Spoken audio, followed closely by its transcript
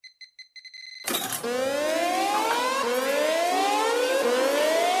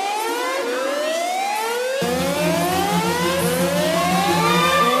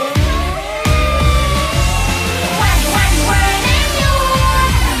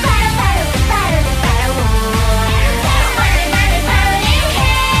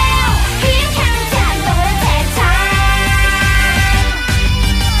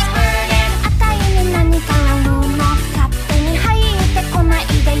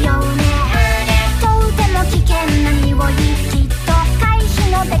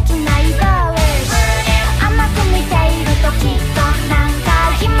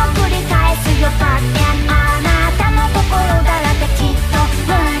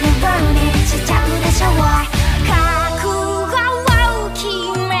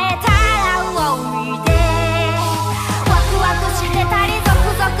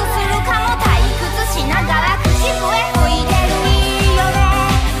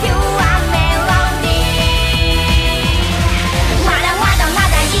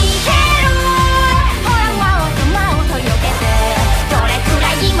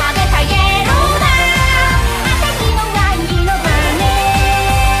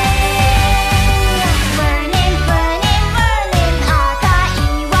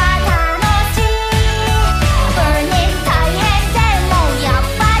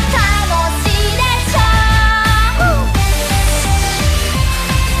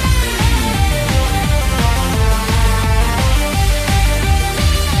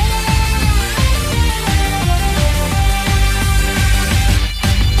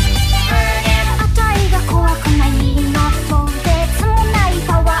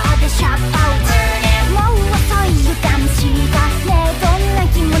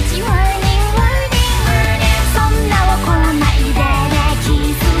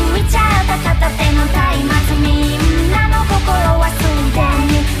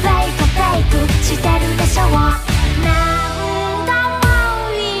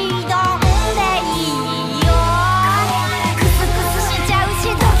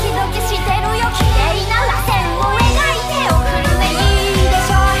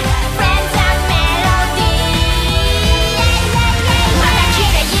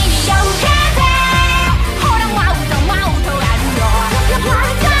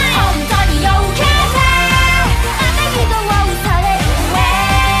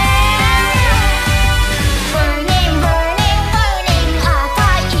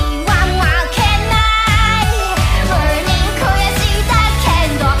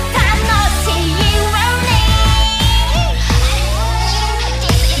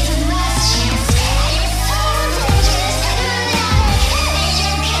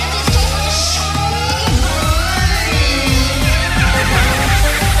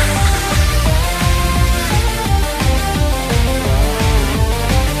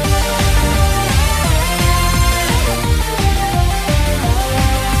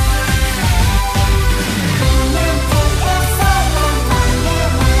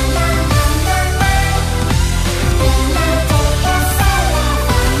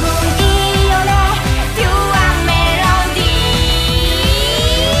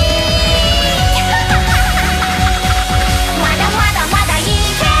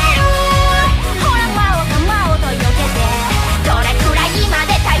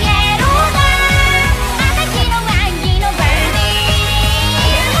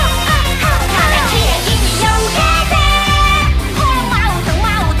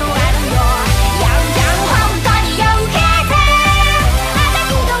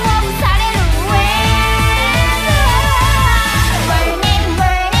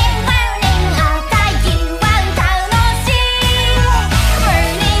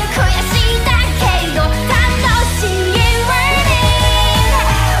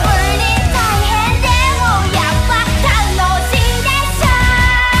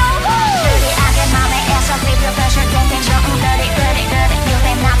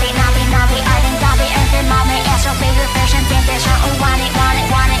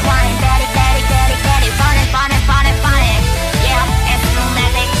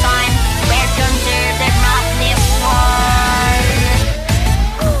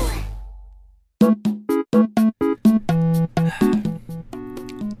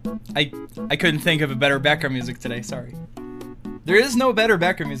I couldn't think of a better background music today, sorry. There is no better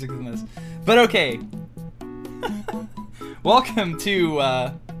background music than this. But okay. Welcome to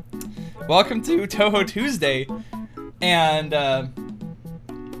Touhou Tuesday. And I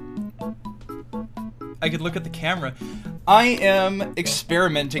could look at the camera. I am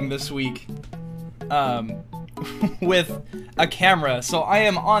experimenting this week with a camera. So I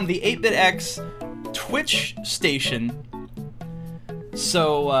am on the 8BitX Twitch station.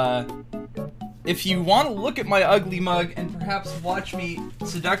 So if you want to look at my ugly mug and perhaps watch me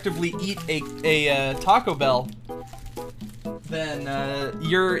seductively eat a Taco Bell, then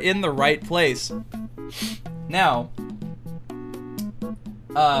you're in the right place. Now,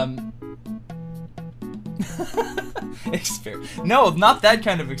 no, not that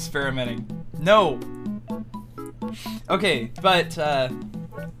kind of experimenting. No. Okay, but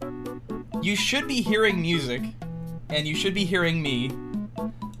you should be hearing music, and you should be hearing me.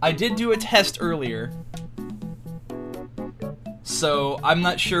 I did do a test earlier, so I'm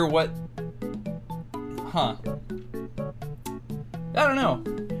not sure what... Huh. I don't know.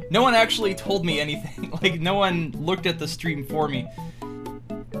 No one actually told me anything. Like, no one looked at the stream for me.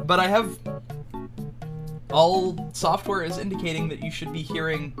 But I have... All software is indicating that you should be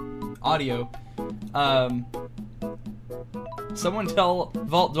hearing audio. Someone tell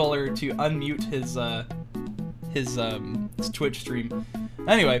Vault Dollar to unmute his Twitch stream.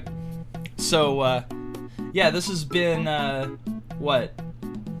 Anyway, so yeah, this has been what?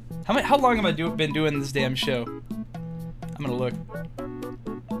 How long have I been doing this damn show? I'm gonna look.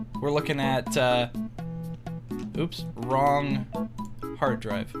 We're looking at oops, wrong hard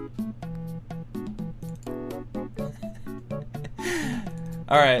drive.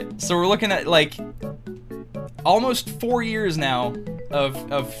 All right, so we're looking at like almost 4 years now of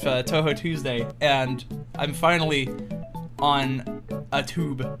Touhou Tuesday, and I'm finally on a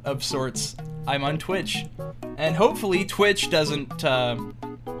tube of sorts. I'm on Twitch, and hopefully Twitch doesn't,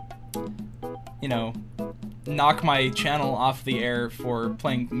 you know, knock my channel off the air for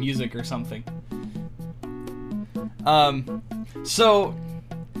playing music or something. So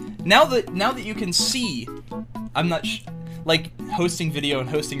now that you can see, I'm not like hosting video and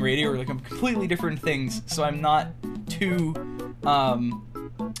hosting radio are like completely different things. So I'm not too, I'm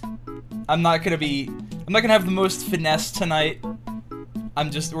not gonna have the most finesse tonight.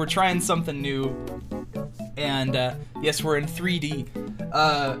 We're trying something new, and yes, we're in 3D.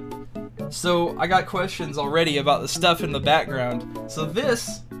 So I got questions already about the stuff in the background. So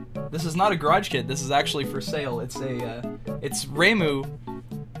this is not a garage kit. This is actually for sale. It's Reimu.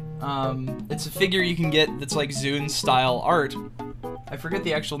 It's a figure you can get that's like Zune style art. I forget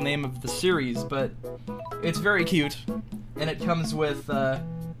the actual name of the series, but it's very cute, and it comes with the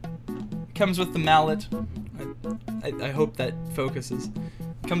mallet. I hope that focuses.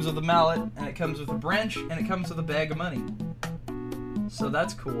 It comes with a mallet, and it comes with a branch, and it comes with a bag of money. So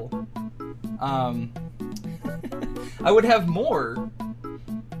that's cool. I would have more,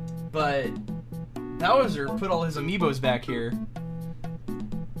 but Bowser put all his amiibos back here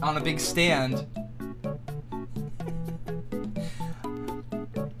on a big stand.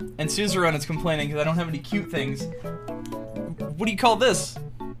 And Suzerain is complaining because I don't have any cute things. What do you call this?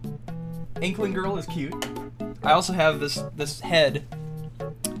 Inkling Girl is cute. I also have this head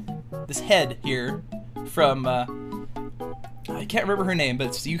here from I can't remember her name, but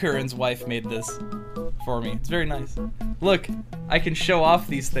it's Yukarin's wife made this for me. It's very nice. Look, I can show off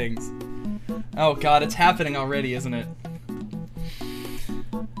these things. Oh god, it's happening already, isn't it?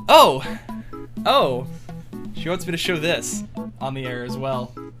 Oh, she wants me to show this on the air as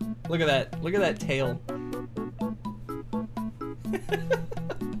well. Look at that. Look at that tail.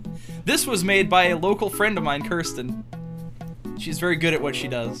 This was made by a local friend of mine, Kirsten. She's very good at what she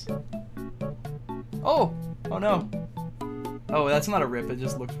does. Oh no. Oh, that's not a rip, it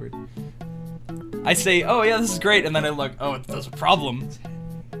just looks weird. I say, oh yeah, this is great, and then I look, oh, there's a problem.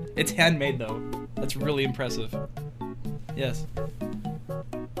 It's handmade though. That's really impressive. Yes.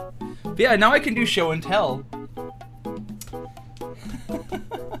 But yeah, now I can do show and tell.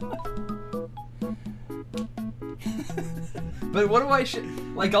 But what do I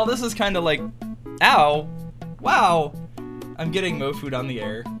like, all this is kind of like, ow, wow, I'm getting mo food on the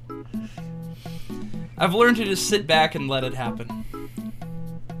air. I've learned to just sit back and let it happen.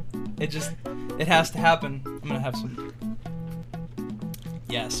 It has to happen. I'm gonna have some.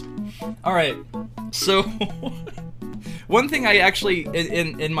 Yes. Alright, so, one thing I actually,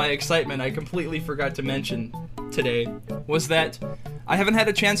 in my excitement, I completely forgot to mention today, was that I haven't had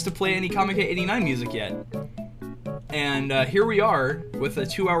a chance to play any Comiket 89 music yet. And here we are with a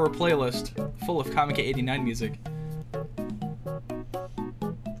 2-hour playlist full of Comiket 89 music.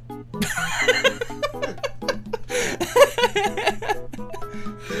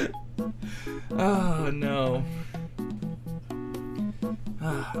 Oh no.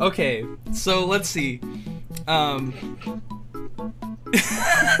 Okay, so let's see.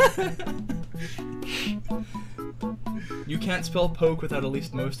 You can't spell poke without at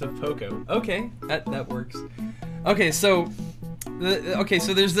least most of Poco. Okay, that works. Okay, so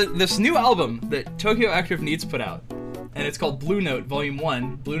there's this new album that Tokyo Active Needs put out, and it's called Blue Note Volume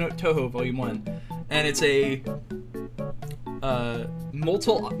 1, Blue Note Touhou Volume 1, and it's a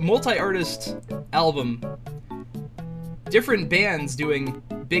multi-artist album, different bands doing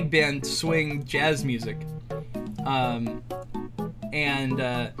big band swing jazz music, and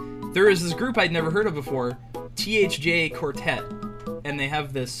there is this group I'd never heard of before, THJ Quartet, and they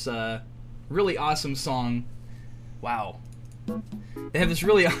have this really awesome song. Wow. They have this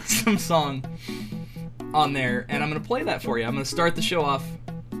really awesome song on there, and I'm going to play that for you. I'm going to start the show off,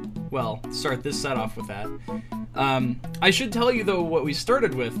 well, start this set off with that. I should tell you, though, what we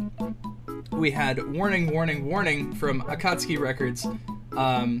started with. We had Warning, Warning, Warning from Akatsuki Records,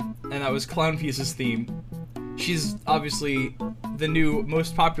 and that was Clown Piece's theme. She's obviously the new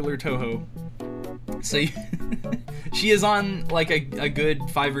most popular Touhou. So she is on like a good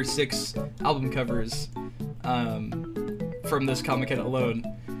 5 or 6 album covers from this Comiket alone.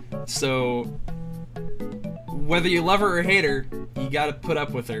 So whether you love her or hate her, you gotta put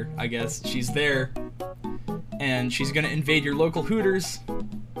up with her, I guess. She's there, and she's gonna invade your local Hooters.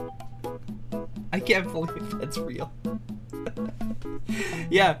 I can't believe that's real.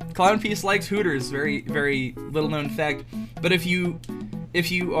 Yeah, Clown Piece likes Hooters. Very, very little known fact. But if you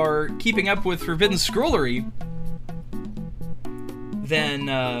are keeping up with Forbidden Scrollery, then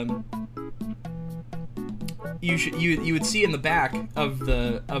you would see in the back of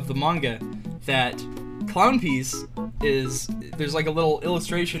the manga that Clown Piece there's like a little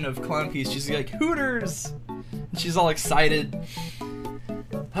illustration of Clown Piece. She's like, Hooters! And she's all excited.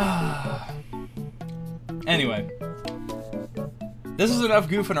 Anyway, this is enough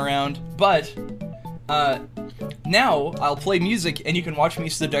goofing around, but now I'll play music and you can watch me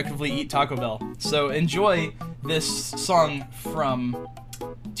seductively eat Taco Bell. So enjoy this song from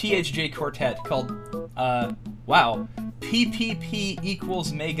THJ Quartet called, wow, PPP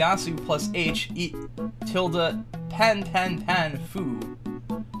equals Megasu plus H tilde pan pan pan foo.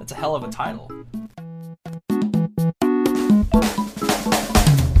 That's a hell of a title.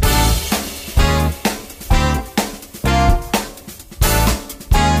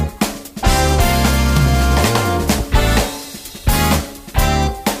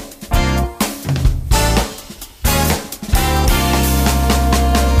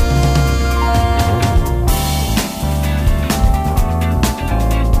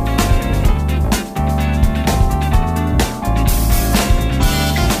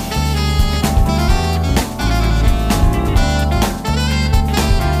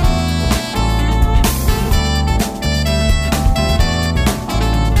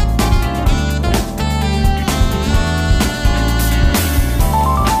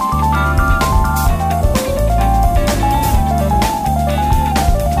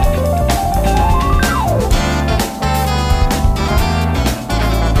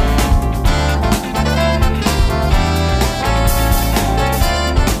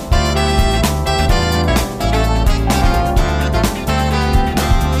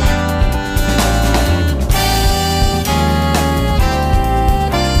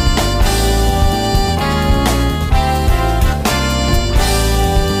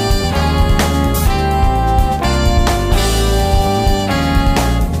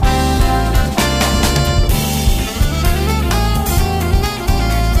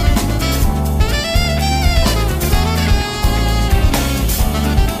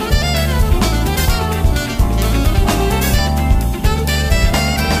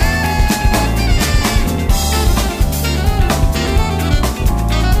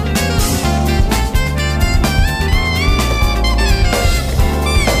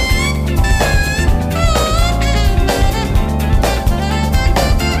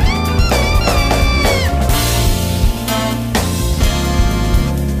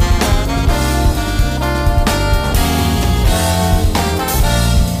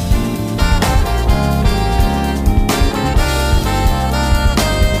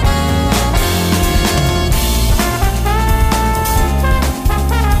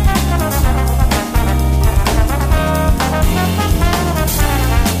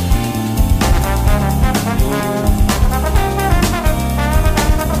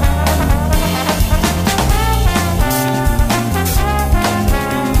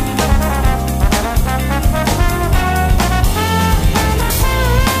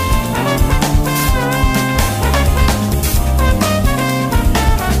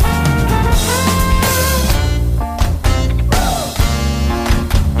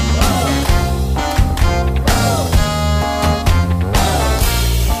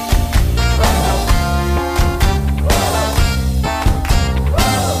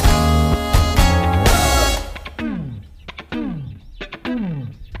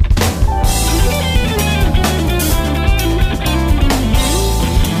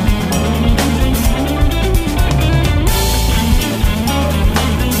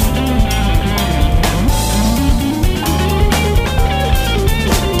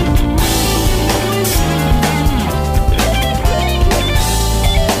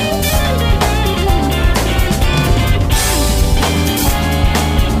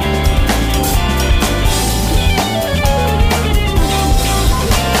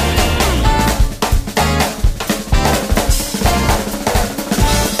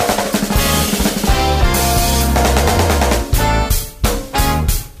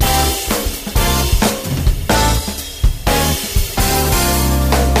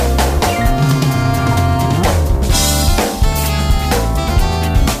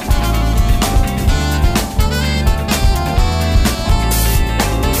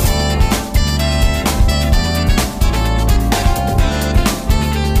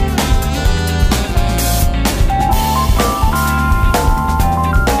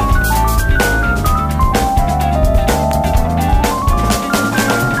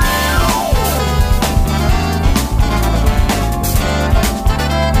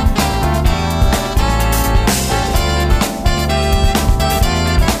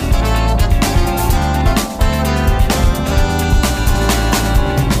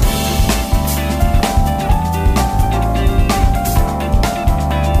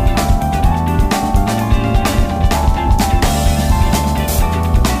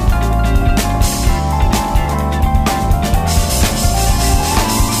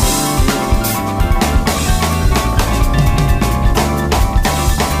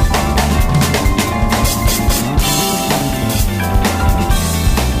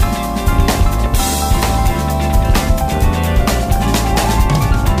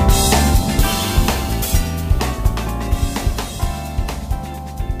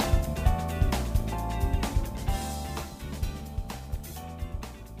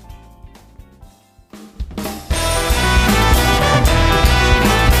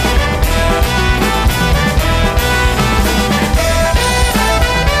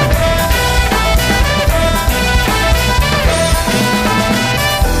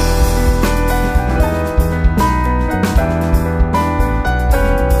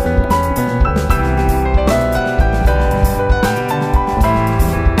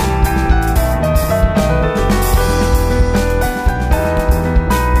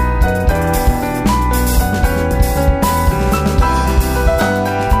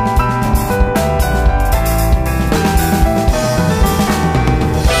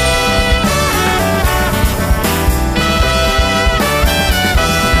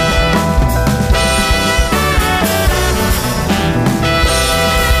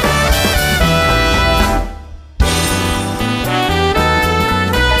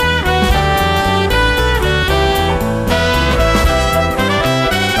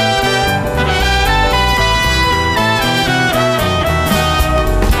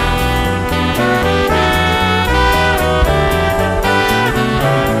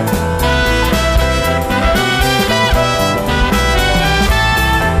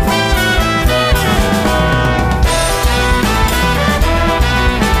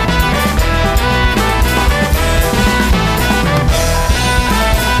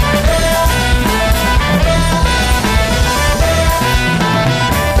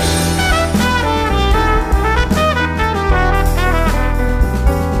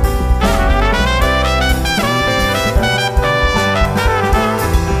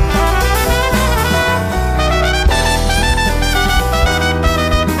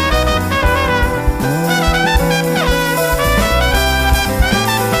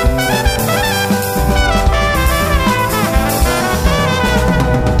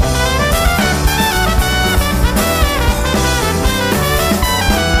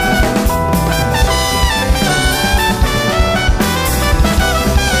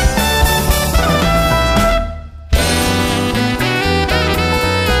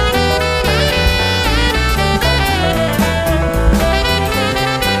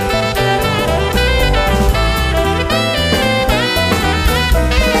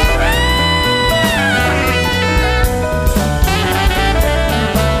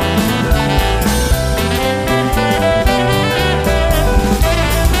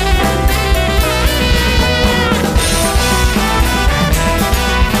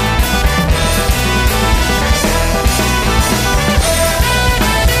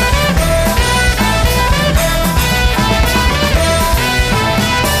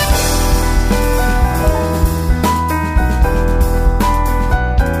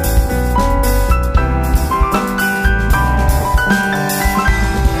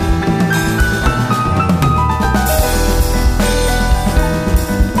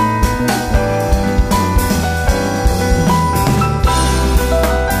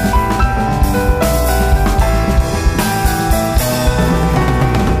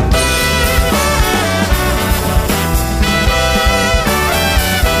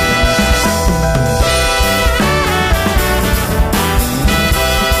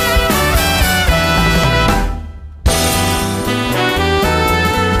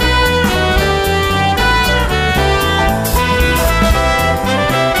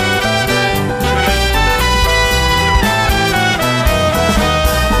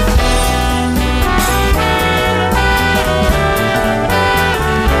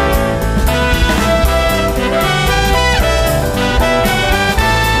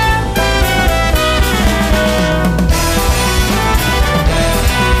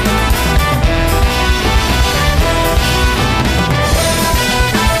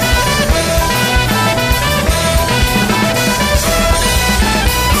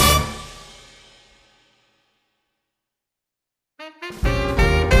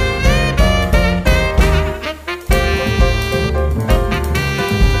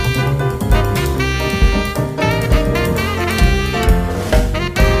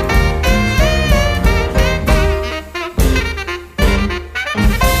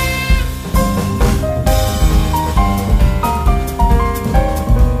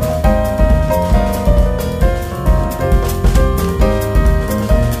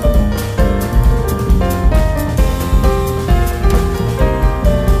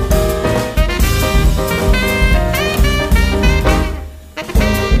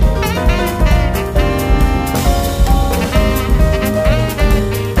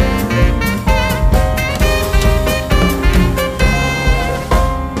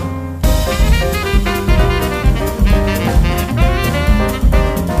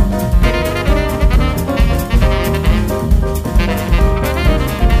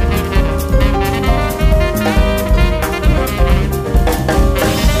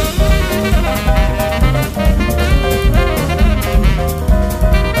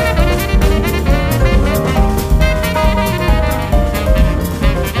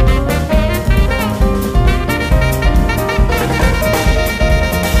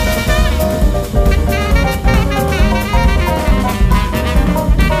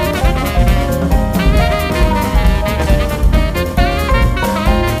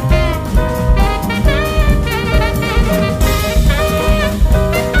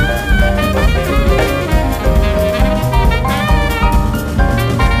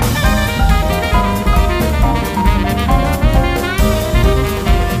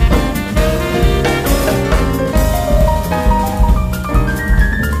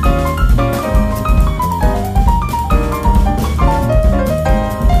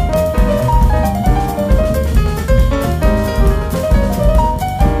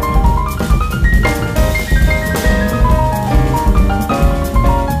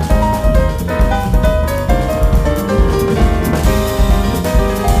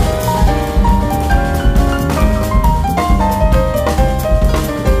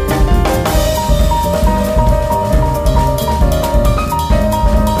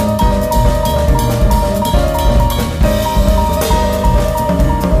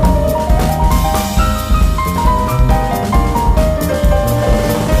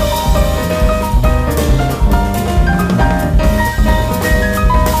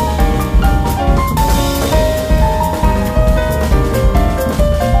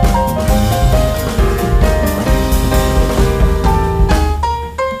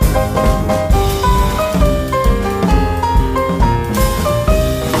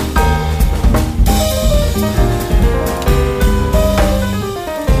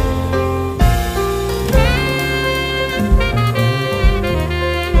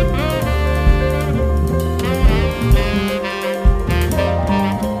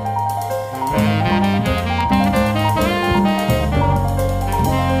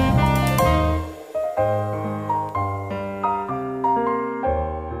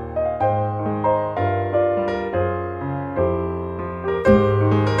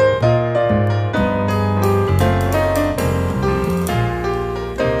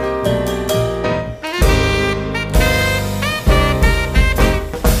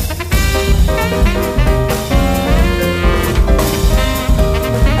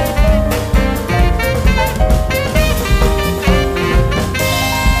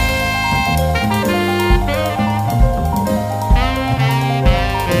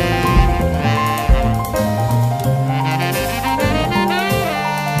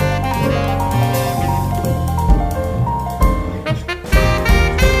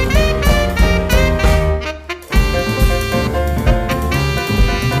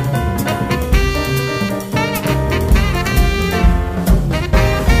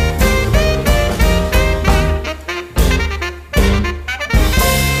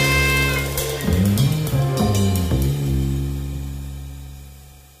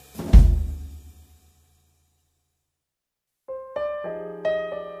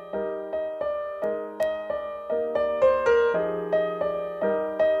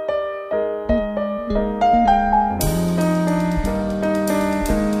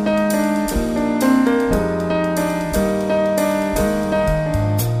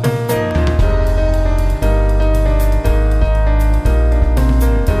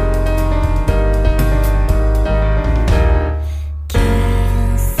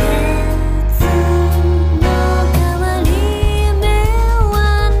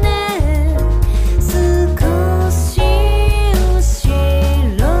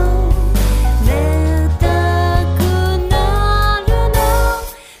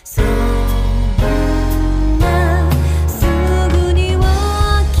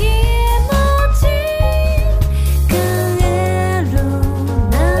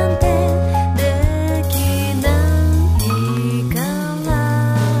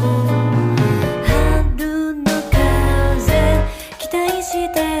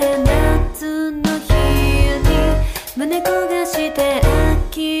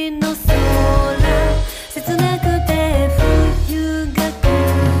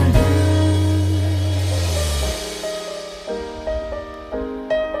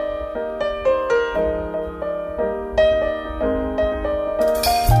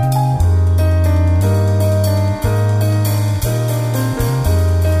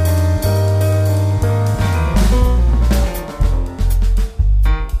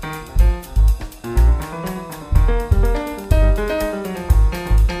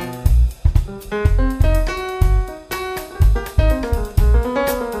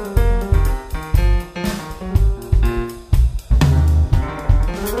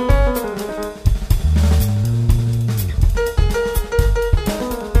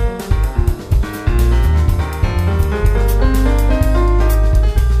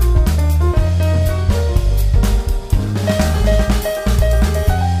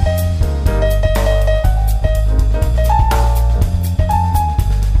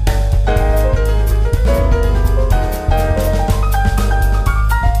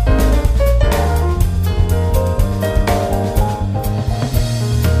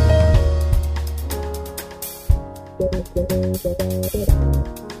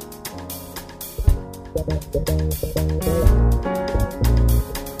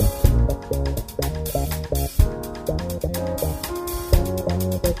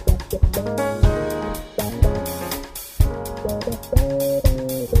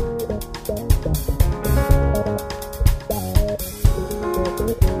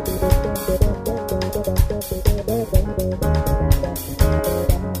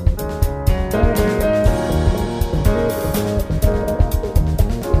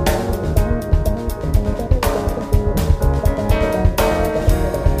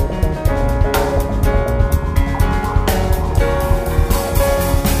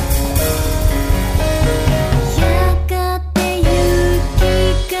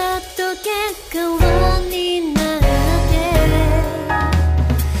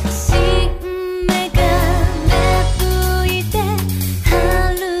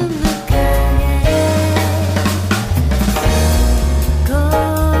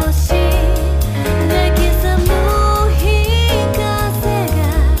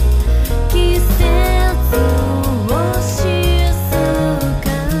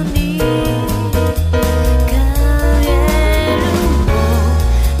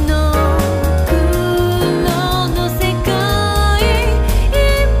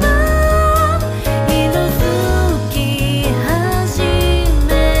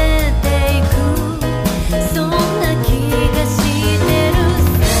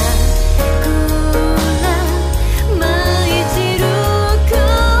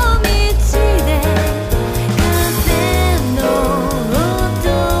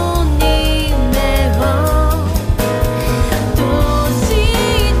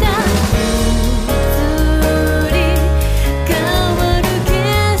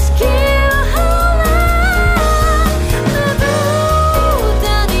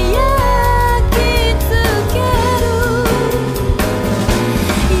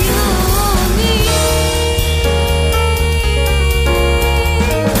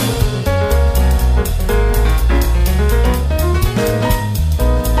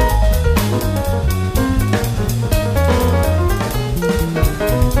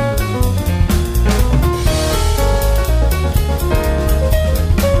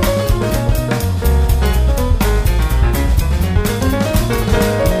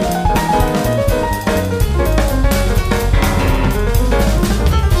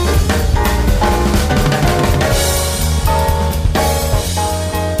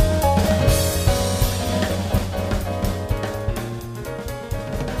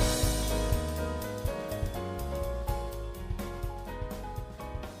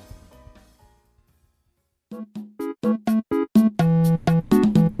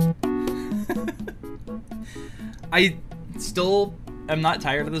 I still am not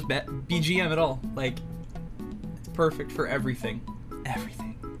tired of this BGM at all. Like, it's perfect for everything.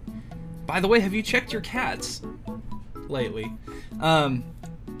 Everything. By the way, have you checked your cats lately?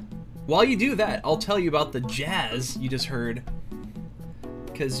 While you do that, I'll tell you about the jazz you just heard.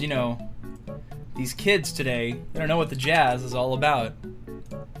 Because, you know, these kids today, they don't know what the jazz is all about.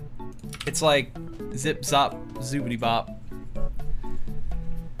 It's like zip, zop, zoobity bop.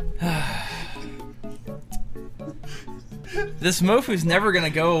 This mofu's never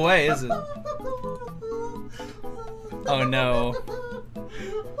gonna go away, is it? Oh no.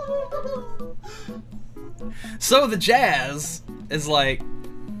 So the jazz is like...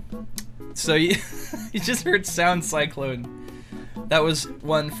 So you, you just heard Sound Cyclone. That was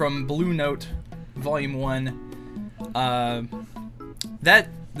one from Blue Note, Volume 1.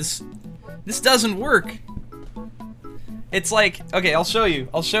 This doesn't work. It's like... Okay, I'll show you.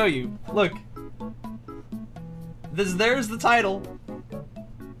 I'll show you. Look. There's the title.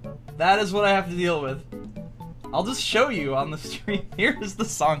 That is what I have to deal with. I'll just show you on the stream. Here's the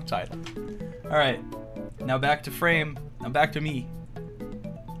song title. Alright. Now back to frame. Now back to me.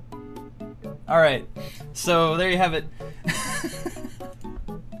 Alright. So there you have it.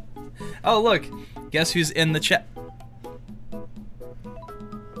 Oh, look. Guess who's in the chat?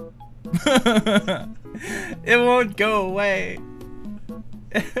 It won't go away.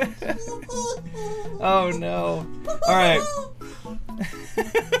 Oh no. Alright.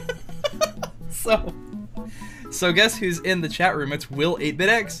 So guess who's in the chat room? It's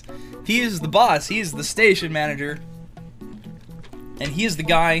Will8BitX. He is the boss. He is the station manager. And he is the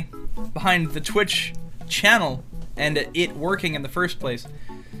guy behind the Twitch channel and it working in the first place.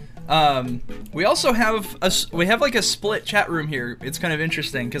 We also have like a split chat room here. It's kind of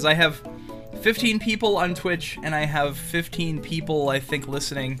interesting because I have 15 people on Twitch and I have 15 people I think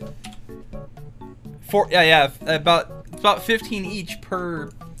listening. About 15 each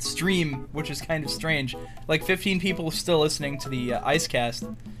per stream, which is kind of strange. Like 15 people still listening to the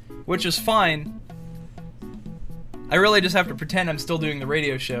Icecast, which is fine. I really just have to pretend I'm still doing the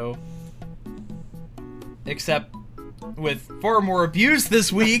radio show. Except with far more abuse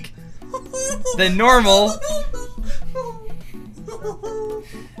this week than normal.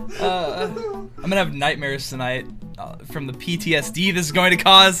 I'm gonna have nightmares tonight. from the PTSD this is going to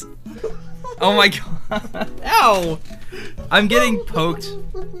cause. Oh my god. Ow! I'm getting poked.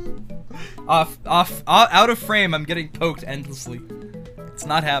 Out of frame, I'm getting poked endlessly. It's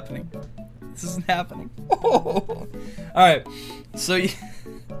not happening. This isn't happening. Oh. Alright, so...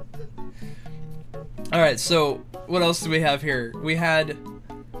 Alright, so what else do we have here? We had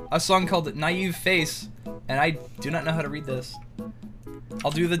a song called Naive Face, and I do not know how to read this.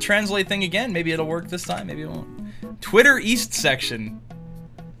 I'll do the translate thing again. Maybe it'll work this time, maybe it won't. Twitter East Section.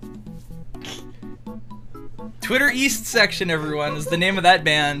 Twitter East Section, everyone, is the name of that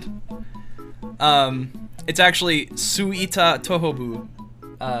band. It's actually Suita Tohobu,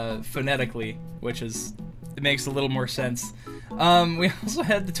 phonetically, which is, it makes a little more sense. We also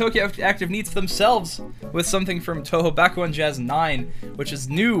had the Tokyo Active Neats themselves with something from Touhou Bakuan Jazz 9, which is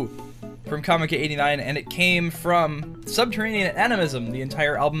new from Comiket 89, and it came from Subterranean Animism. The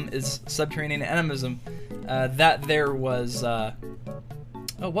entire album is Subterranean Animism. That there was, oh,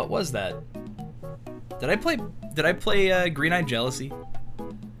 what was that? Did I play Green Eyed Jealousy?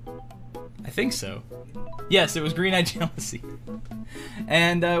 I think so. Yes, it was Green Eyed Jealousy.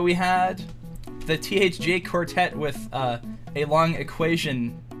 And we had the THJ Quartet with a long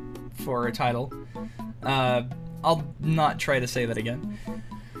equation for a title. I'll not try to say that again.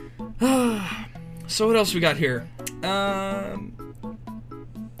 So what else we got here?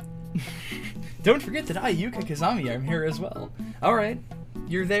 Don't forget that I, Yuka Kazami, I'm here as well. Alright,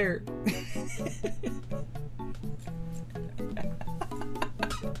 you're there.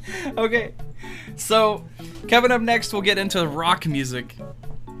 Okay, so coming up next, we'll get into rock music.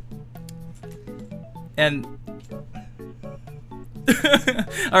 And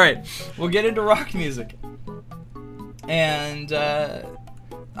alright, we'll get into rock music. And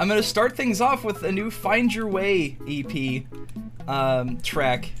I'm gonna start things off with a new Find Your Way EP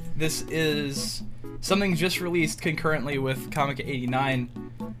track. This is something just released concurrently with Comiket 89.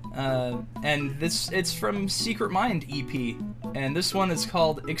 And it's from Secret Mind EP, and this one is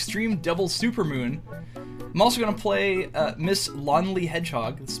called Extreme Double Supermoon. I'm also going to play Miss Lonely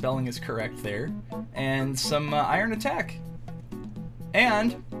Hedgehog, the spelling is correct there, and some Iron Attack.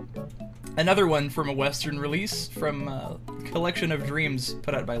 And another one from a Western release from Collection of Dreams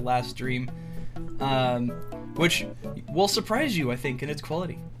put out by Last Dream, which will surprise you, I think, in its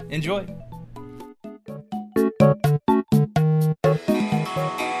quality. Enjoy!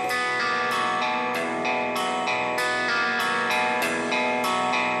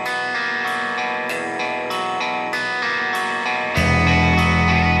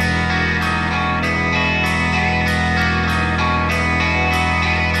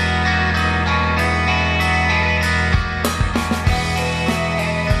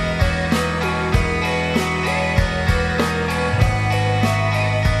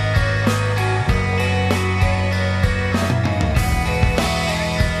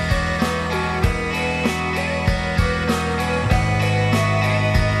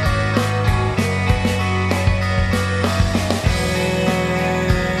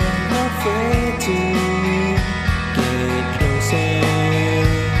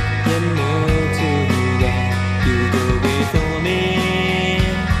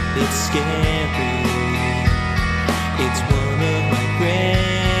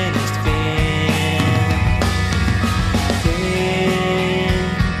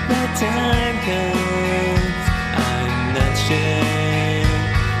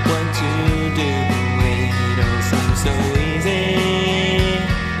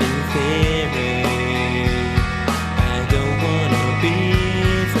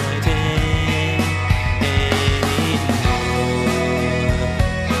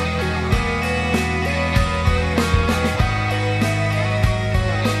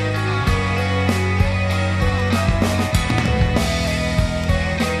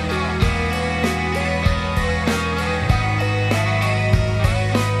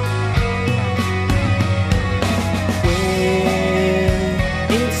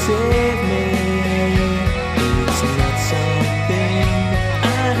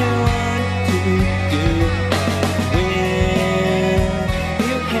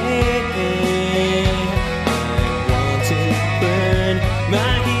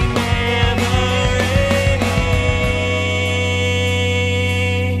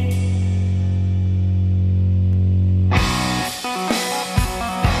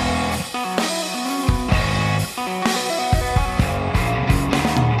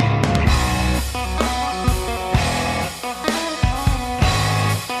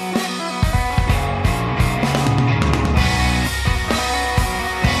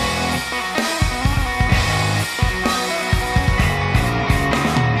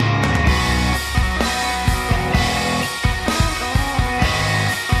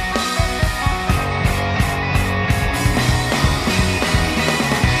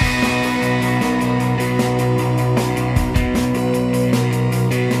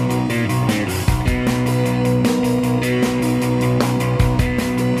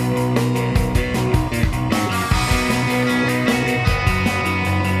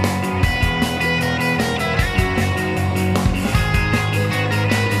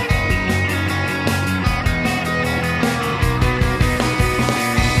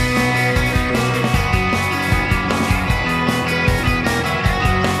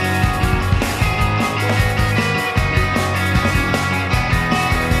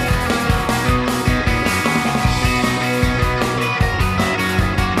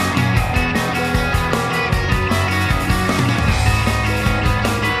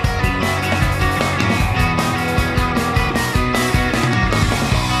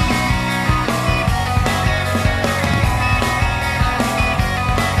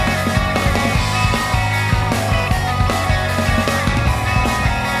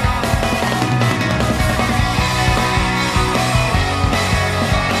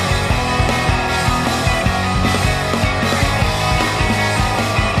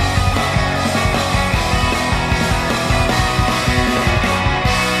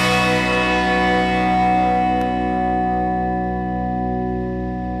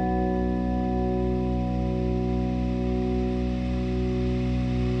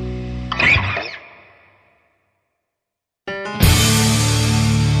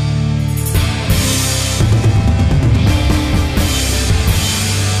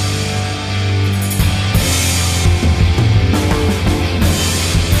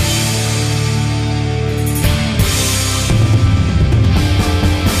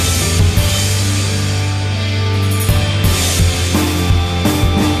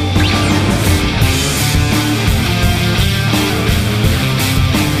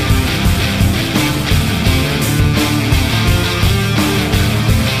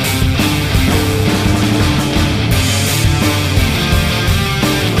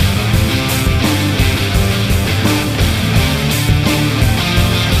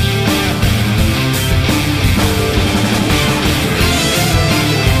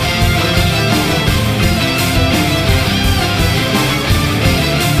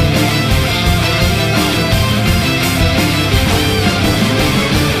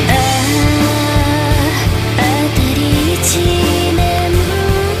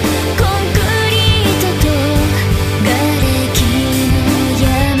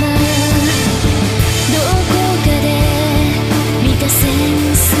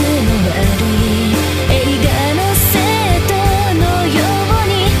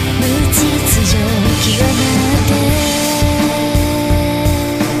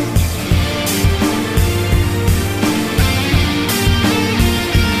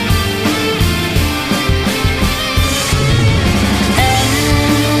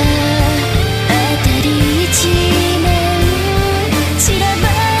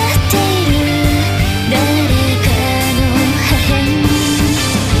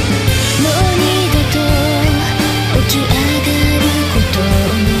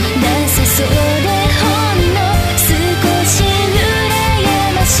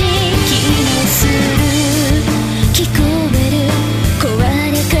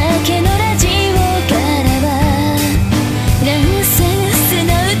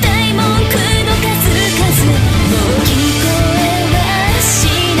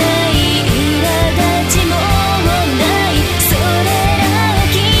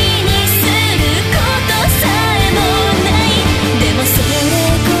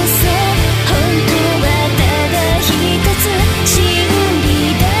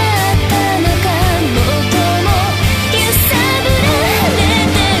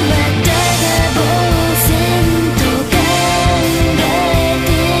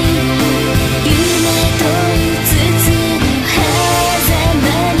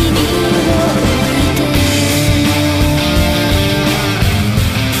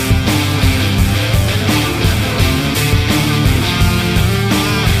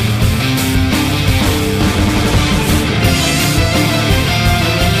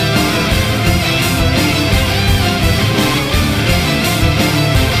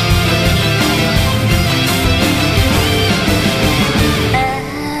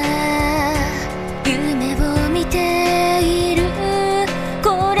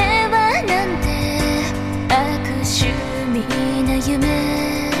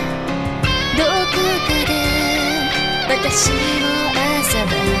 私も朝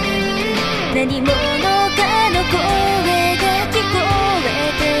は何者かの声が聞こ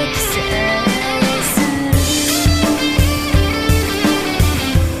えてきそう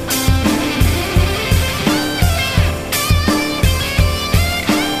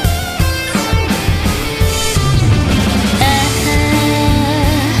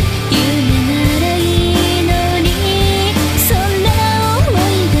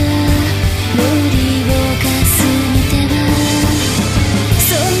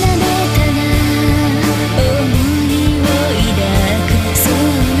思い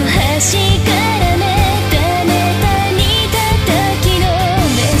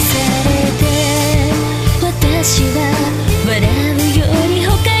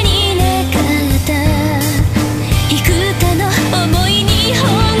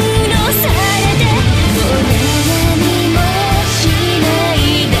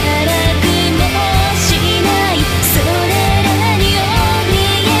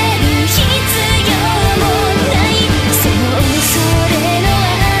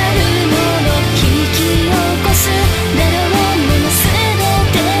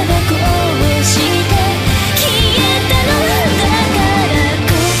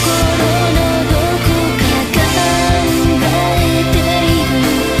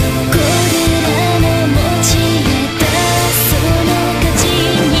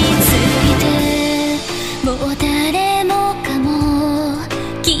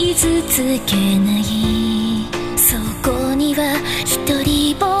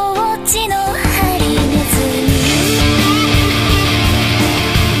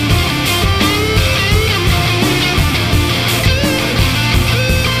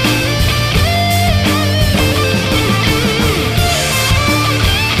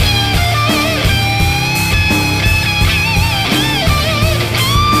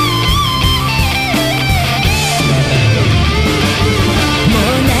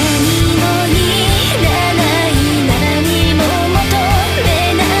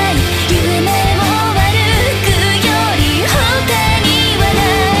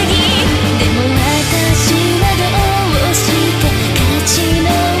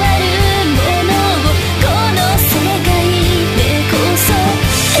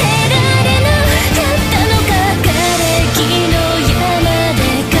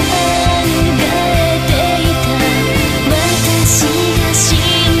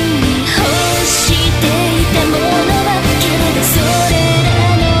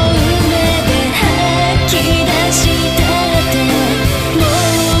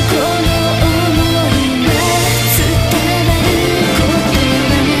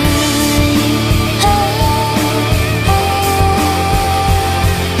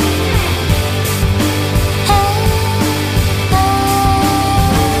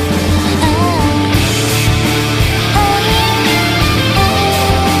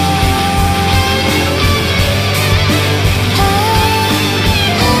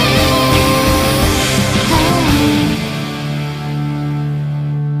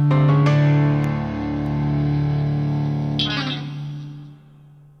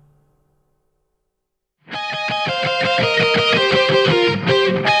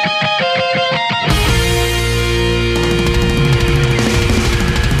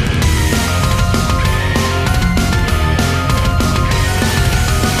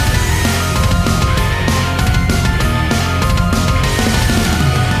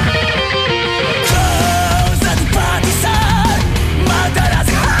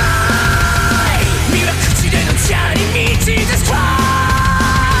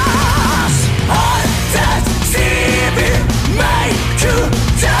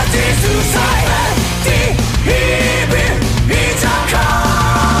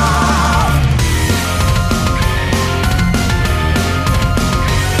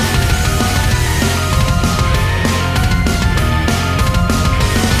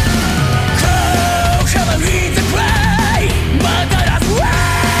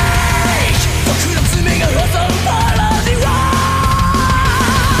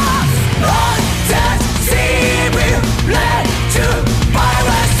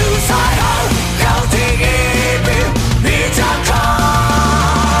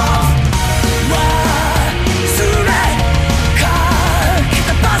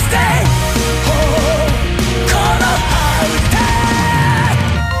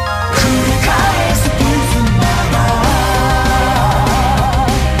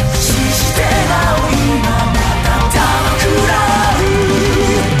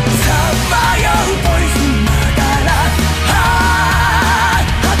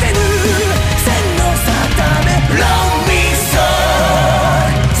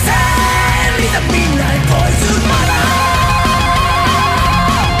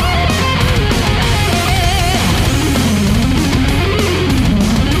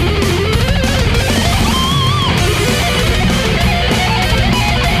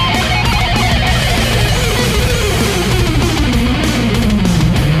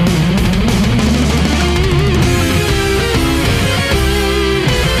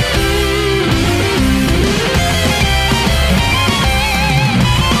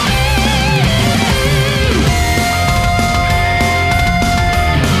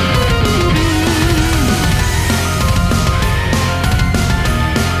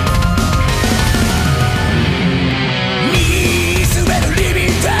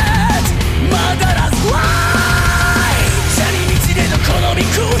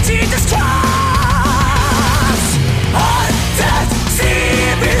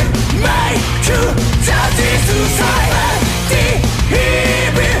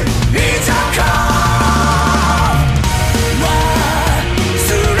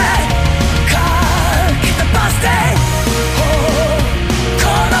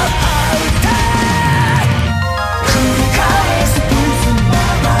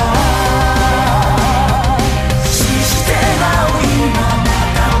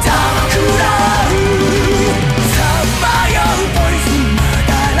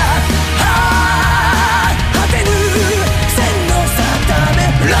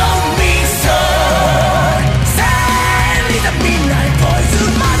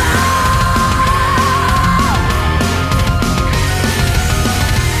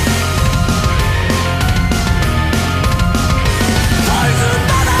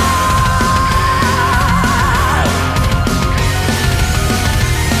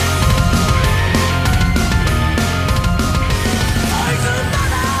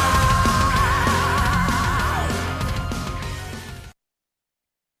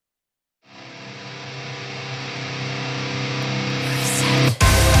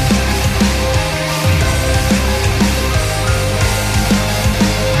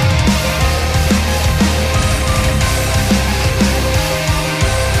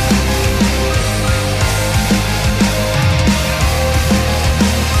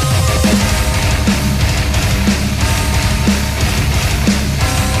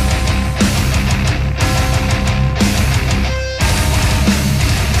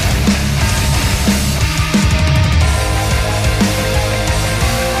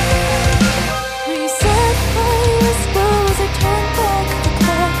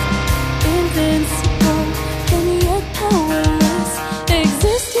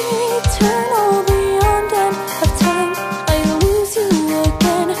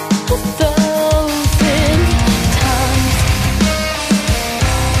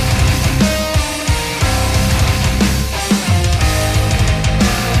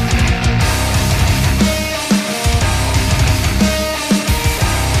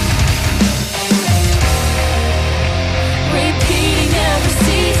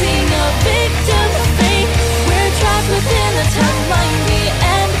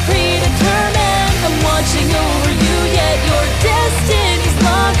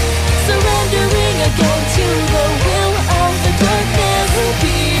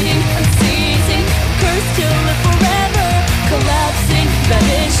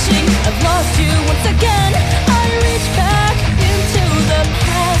lost you once again. I reach back into the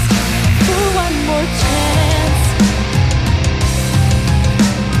past for one more chance.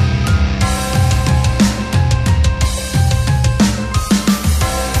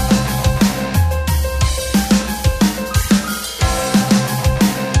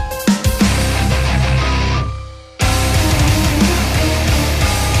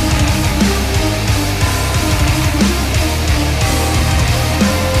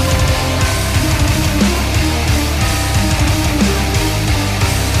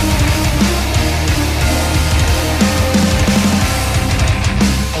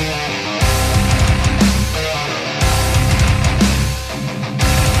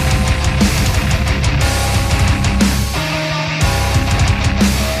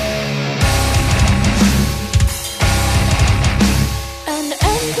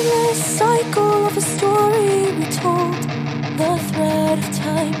 Cycle of a story retold, the thread of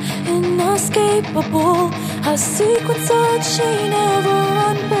time inescapable, a sequence, a chain ever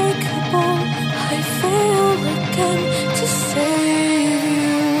unbreakable. I fail again to save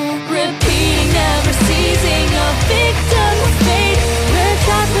you, repeating, never ceasing, a victim of fate. We're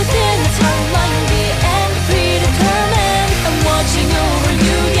trapped within a timeline, the end predetermined. I'm watching over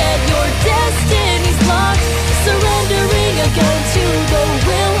you, yet your destiny's locked, surrendering again to the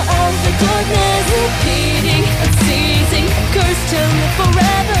will of the darkness, repeating, unceasing, cursed to live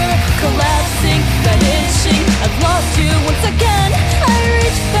forever, collapsing, vanishing. I've lost you once again. I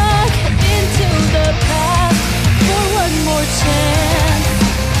reach back into the past for one more chance.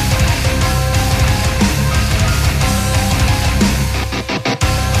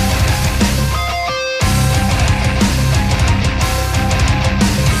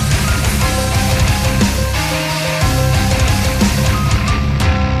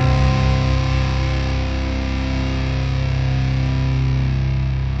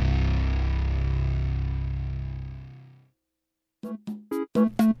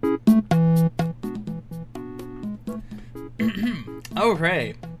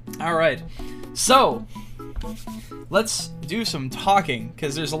 Okay, alright. So, let's do some talking,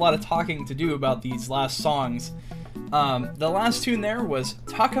 because there's a lot of talking to do about these last songs. The last tune there was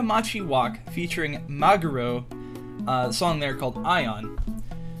Takamachi Walk featuring Maguro, the song there called Ion.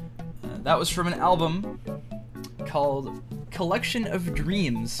 That was from an album called Collection of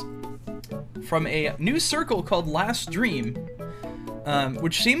Dreams, from a new circle called Last Dream,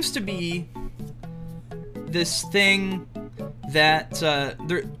 which seems to be this thing that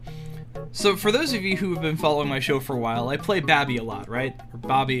so for those of you who have been following my show for a while, I play Babby a lot, right? Or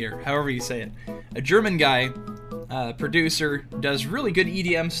Bobby, or however you say it. A German guy, producer, does really good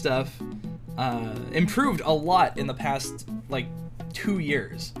EDM stuff, improved a lot in the past, like, 2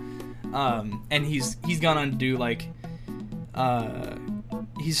 years. And he's gone on to do, like,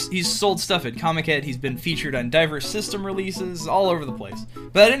 he's sold stuff at Comiket, he's been featured on diverse system releases, all over the place.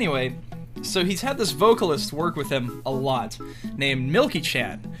 But anyway, so he's had this vocalist work with him a lot, named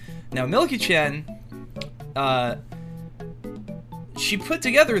Milky-chan. Now, Milky-chan, she put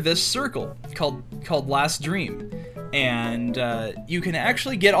together this circle called Last Dream, and you can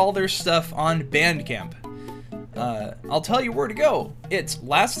actually get all their stuff on Bandcamp. I'll tell you where to go. It's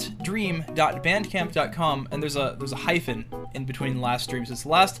lastdream.bandcamp.com, and there's a hyphen in between Last Dreams. It's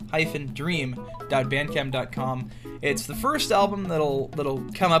last-dream.bandcamp.com. It's the first album that'll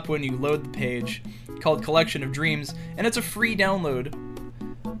come up when you load the page, called Collection of Dreams, and it's a free download.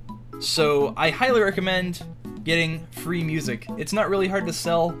 So I highly recommend getting free music. It's not really hard to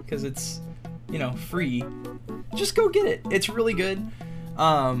sell because it's, you know, free. Just go get it. It's really good.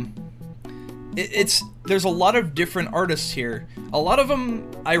 There's a lot of different artists here. A lot of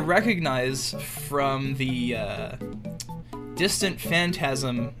them I recognize from the Distant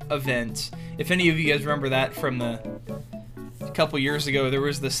Phantasm event. If any of you guys remember that from a couple years ago, there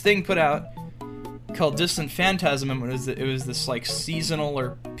was this thing put out called Distant Phantasm, and it was this like seasonal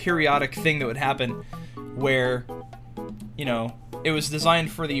or periodic thing that would happen where, you know, it was designed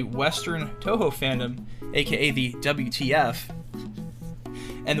for the Western Touhou fandom, aka the WTF,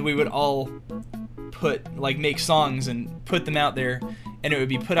 and we would all make songs and put them out there, and it would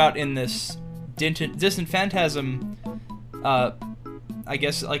be put out in this Distant Phantasm, I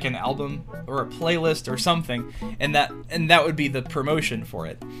guess like an album or a playlist or something, and that would be the promotion for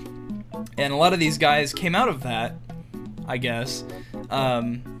it. And a lot of these guys came out of that, I guess.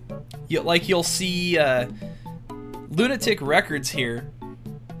 You'll see Lunatic Records here,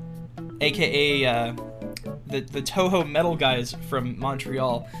 aka the Touhou metal guys from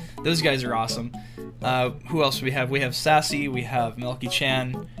Montreal. Those guys are awesome. Who else do we have? We have Sassy, we have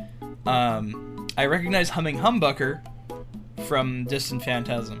Milky-chan. I recognize Humming Humbucker from Distant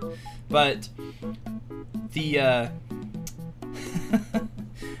Phantasm. But the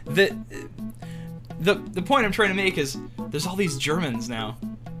the point I'm trying to make is there's all these Germans now.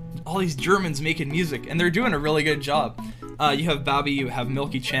 All these Germans making music, and they're doing a really good job. You have Babi, you have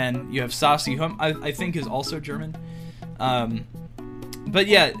Milky Chen, you have Sasi, who I think is also German. But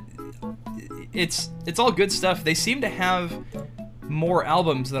yeah, it's all good stuff. They seem to have more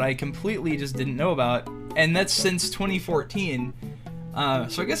albums that I completely just didn't know about, and that's since 2014.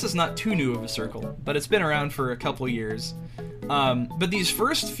 So I guess it's not too new of a circle, but it's been around for a couple years. But these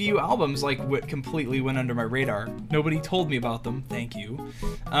first few albums, like, completely went under my radar. Nobody told me about them, thank you.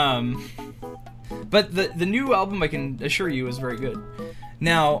 But the new album, I can assure you, is very good.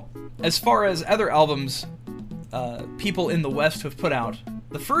 Now, as far as other albums people in the West have put out,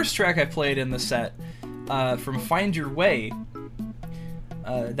 the first track I played in the set, from Find Your Way,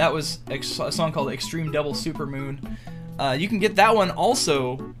 that was a song called Extreme Double Supermoon. You can get that one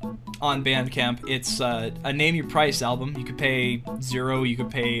also on Bandcamp. It's a Name Your Price album. You could pay $0, you could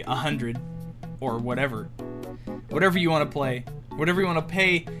pay $100, or whatever. Whatever you want to play. Whatever you want to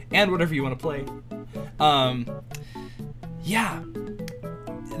pay, and whatever you want to play. Yeah.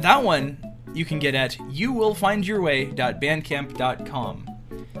 That one you can get at youwillfindyourway.bandcamp.com.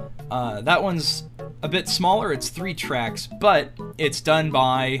 That one's a bit smaller. It's 3 tracks, but it's done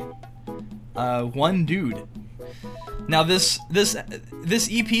by one dude. Now this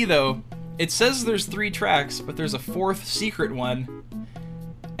EP though, it says there's 3 tracks, but there's a 4th secret one,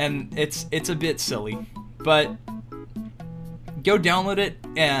 and it's a bit silly. But go download it,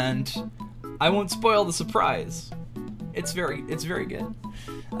 and I won't spoil the surprise. It's very good.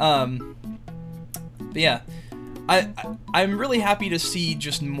 But yeah, I'm really happy to see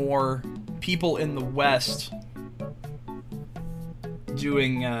just more people in the West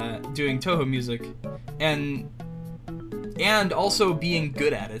doing Touhou music, and also being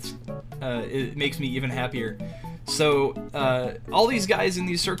good at it. It makes me even happier. So all these guys in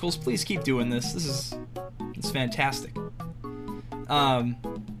these circles, please keep doing this. It's fantastic.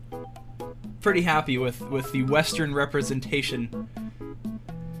 Pretty happy with the Western representation.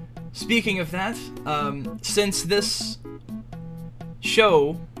 Speaking of that, since this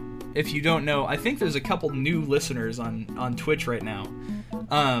show, if you don't know, I think there's a couple new listeners on Twitch right now.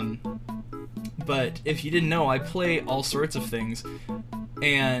 But if you didn't know, I play all sorts of things,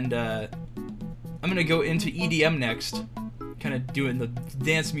 and I'm gonna go into EDM next, kind of doing the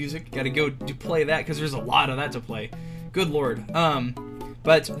dance music. Gotta go play that because there's a lot of that to play. Good lord.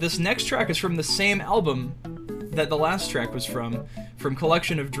 But this next track is from the same album that the last track was from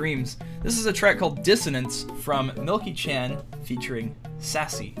Collection of Dreams. This is a track called Dissonance from Milky Chan featuring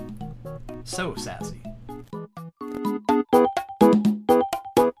Sassy. So sassy.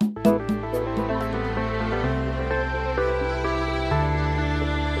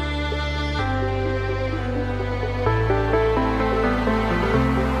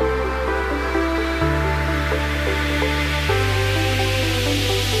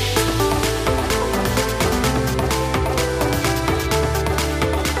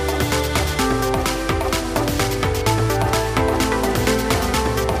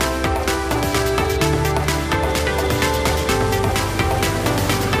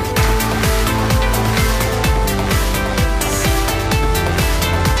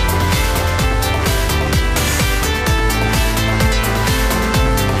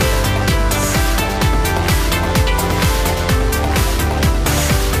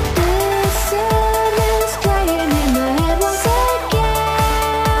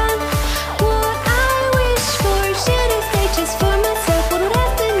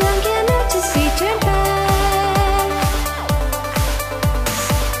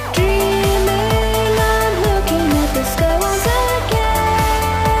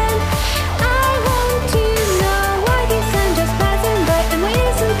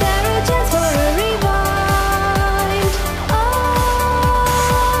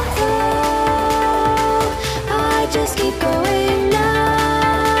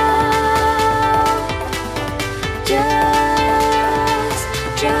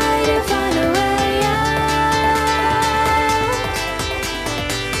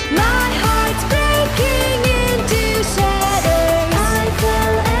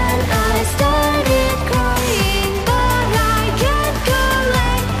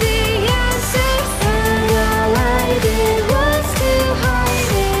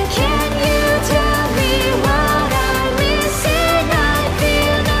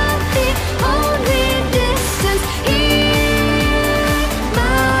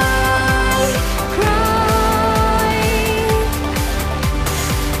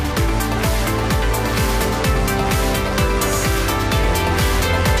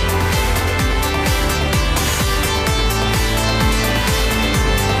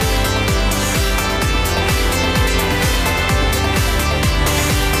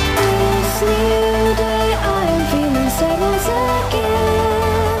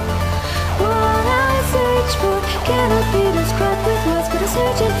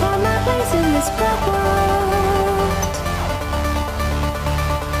 searching for my place in this black world.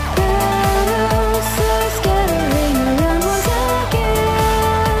 Petals are scattering around once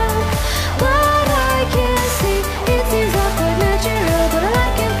again. What I can see, it seems not quite natural, but all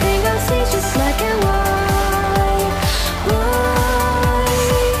I can think of seems just black and white.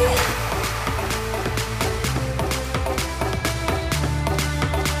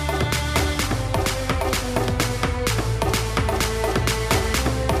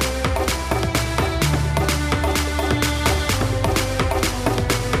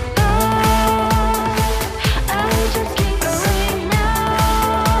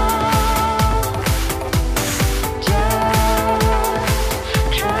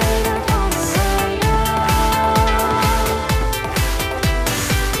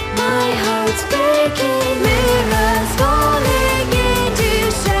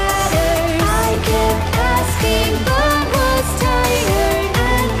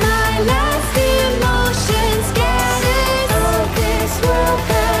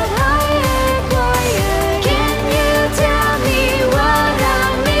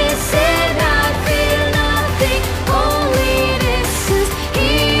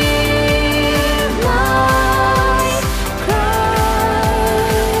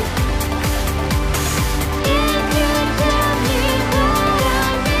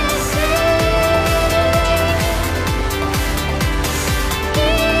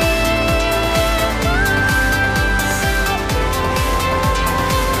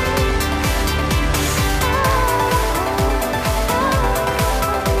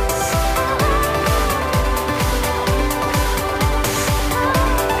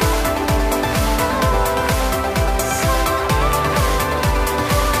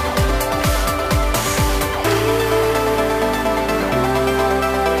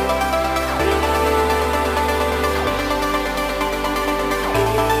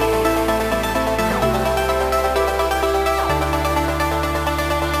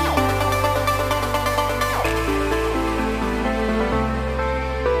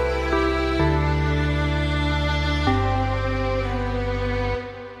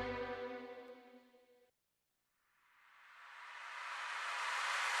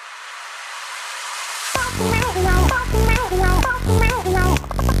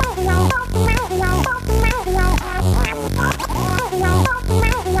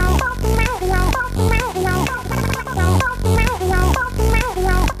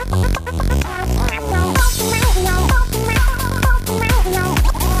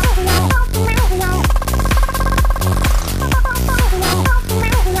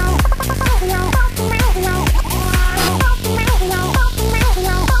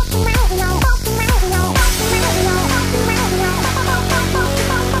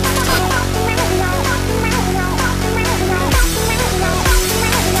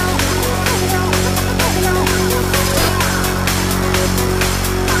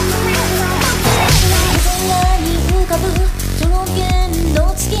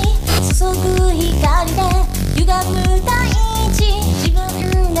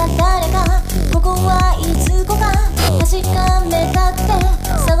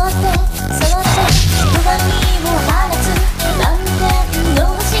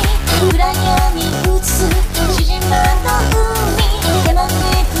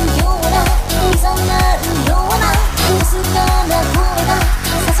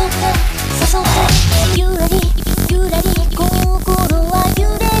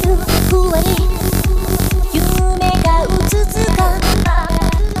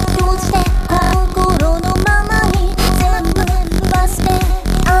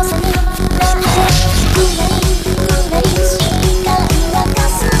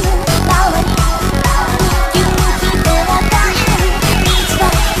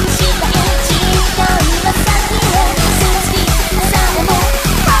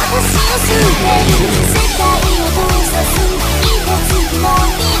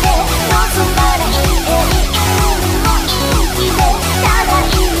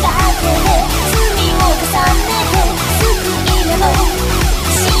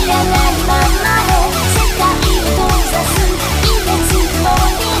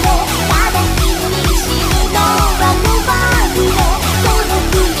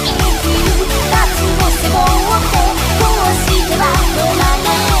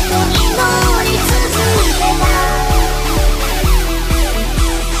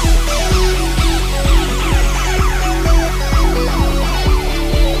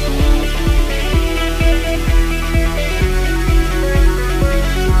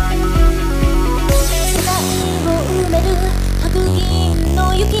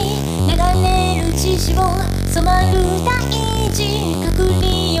 染まる大事隔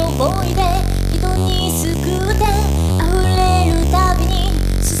離思い出人に救って溢れるたびに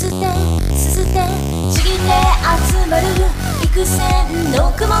すすってちぎって集まる幾千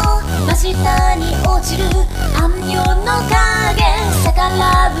の雲真下に落ちる暗夜の影逆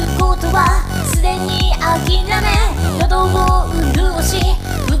らうことはすでに諦め喉を潤し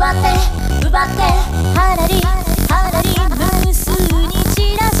奪って離り無数に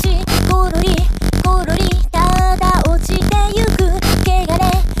散らしコロリただ落ちてゆく汚れ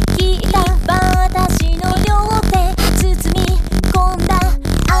切った私の両手包み込んだ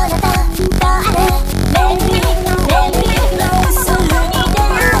あなた誰レンリ無数に出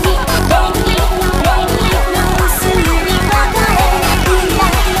会いレンリ無数に別れ未来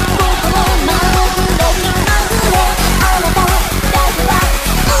ここをまぐれあなただけは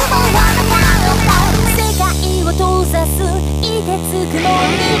思わなかった世界を閉ざす凍てつくも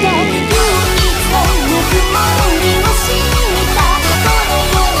りで唯一のぬくもりを知ったこの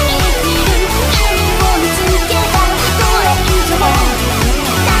世に生きる意味を見つけたこれ以上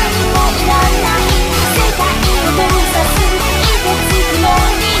何もいらない世界を閉ざす凍てつくも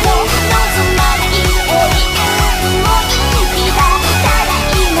りを望まない永遠を生きたただ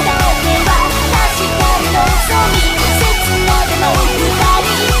今だけは確かに望み切なでも二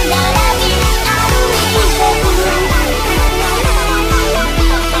人並び歩いてく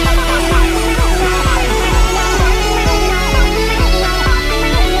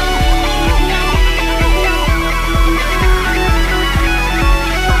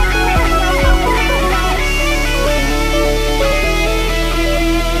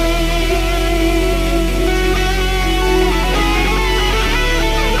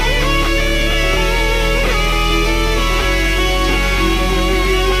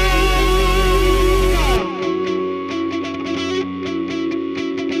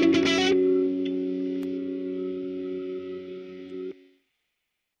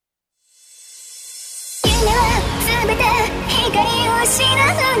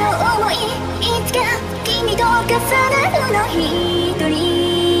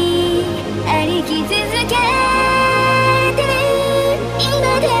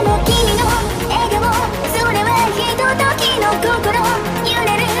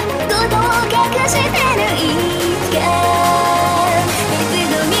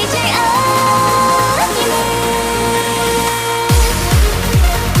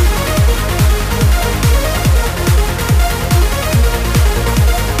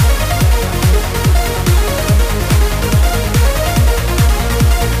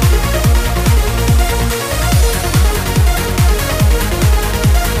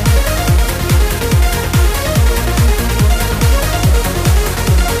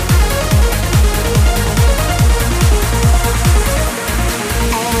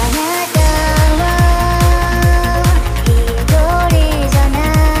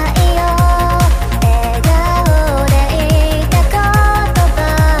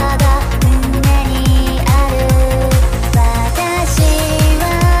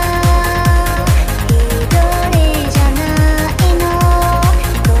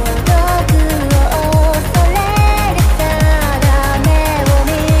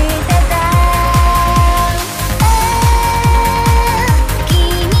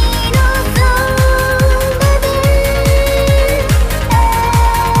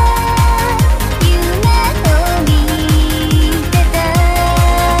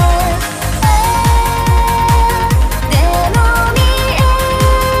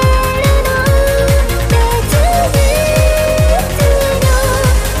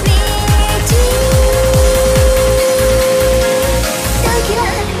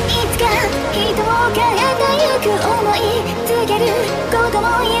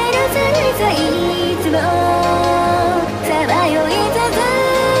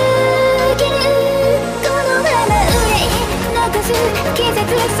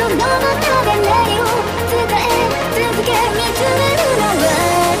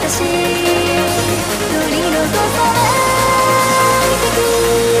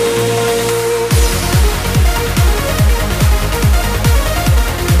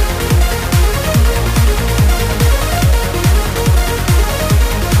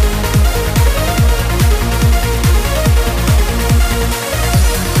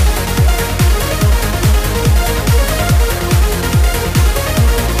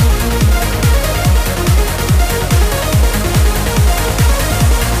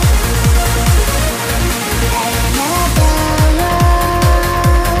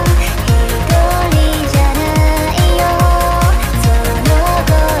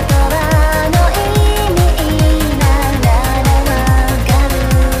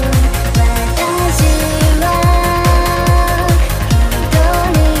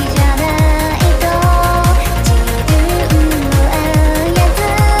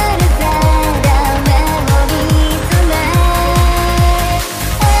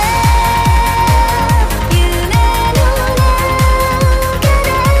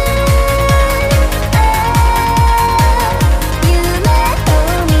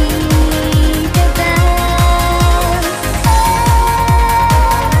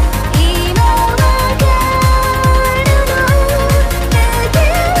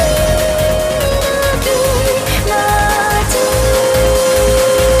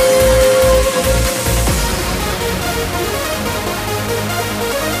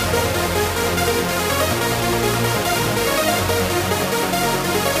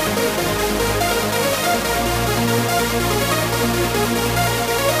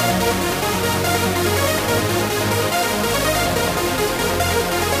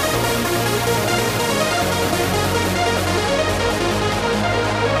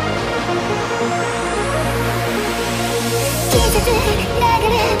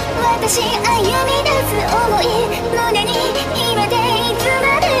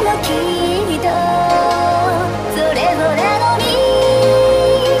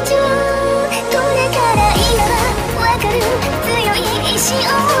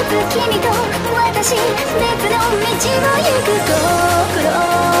し別の道を行く心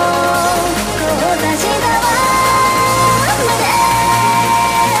交差したままで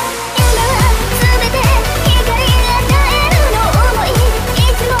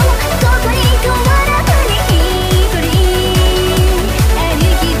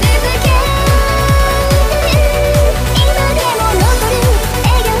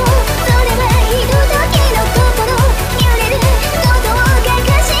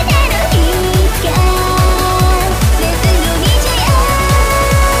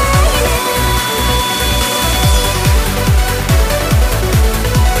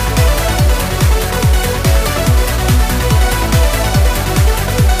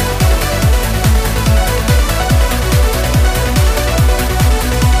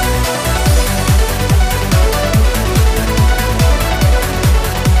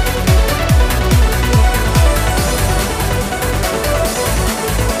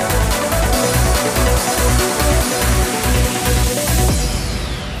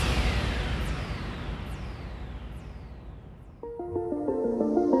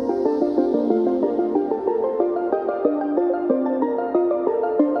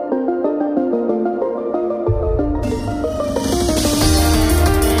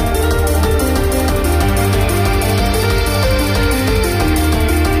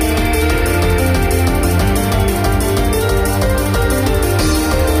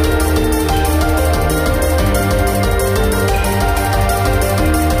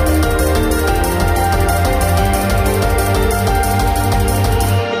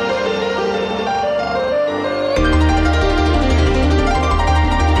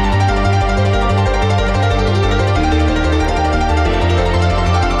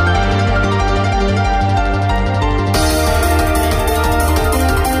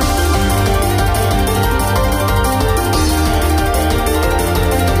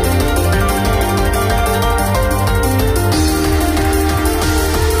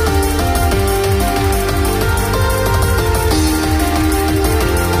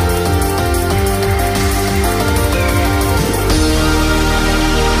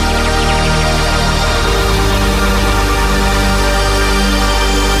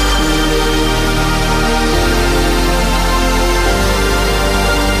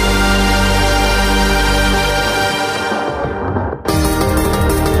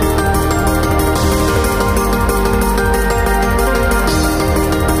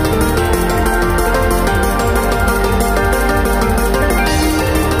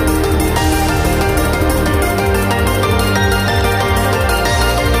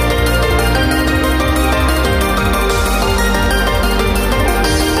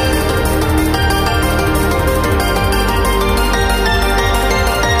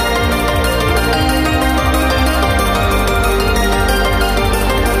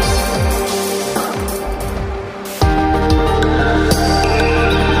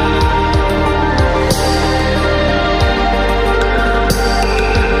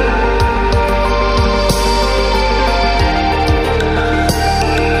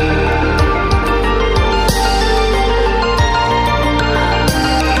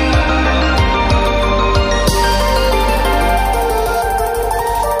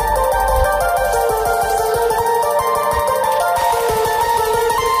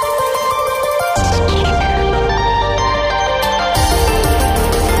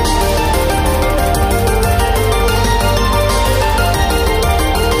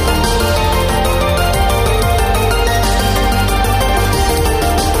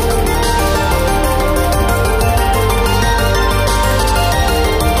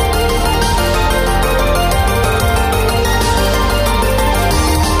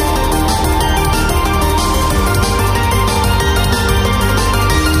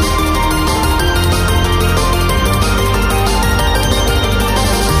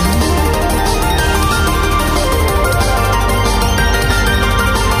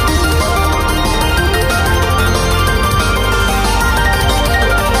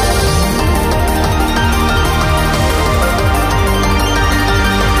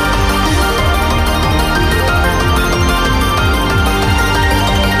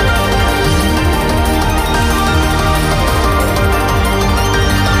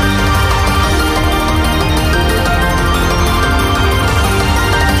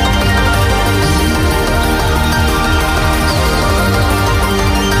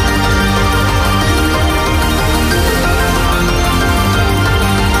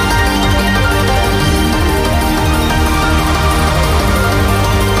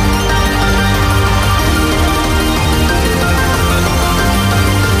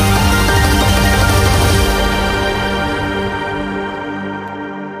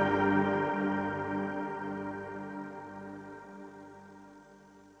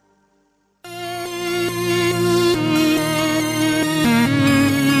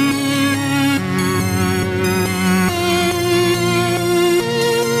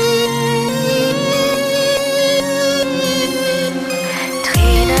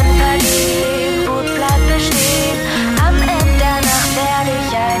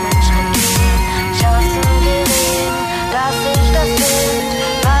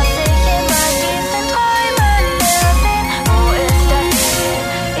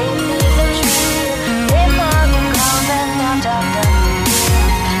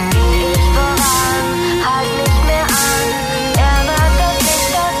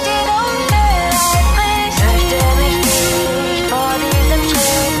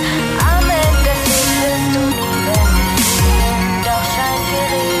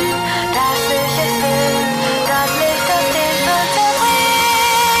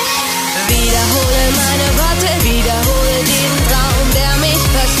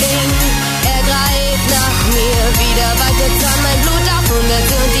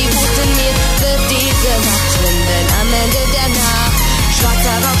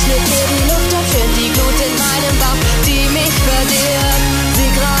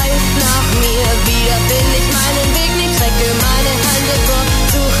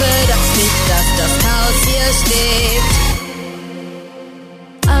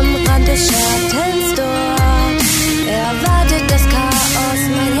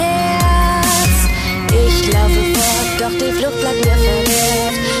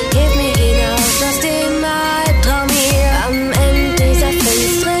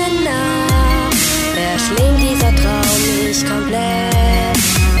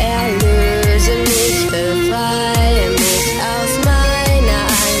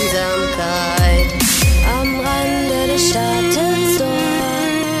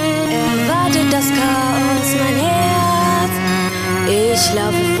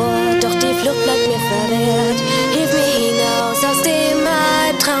Flucht bleibt mir verwehrt. Hilf mir hinaus aus dem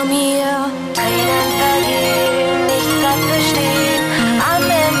Albtraum hier. Tränen vergehen, nichts bleibt bestehen. Am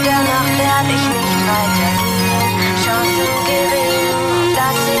Ende der Nacht werd ich nicht weitergehen. Chancen gering,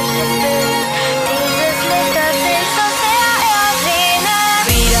 dass ich es bin. Dieses Licht, das ich so sehr ersehne.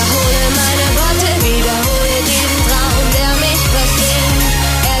 Wiederhole meine Worte, wiederhole diesen Traum, der mich verschlingt.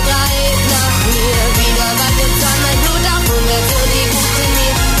 Er greift nach mir, wieder weitet Zorn mein Blut auf und er tut die Wut in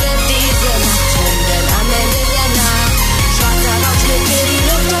mir. Wird diese Nacht schwinden am Ende der Nacht. Schwarzer Rauch schlägt mir die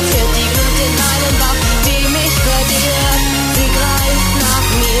Luft und führt die Glut in meinem Bauch, die mich verdirbt. Sie greift nach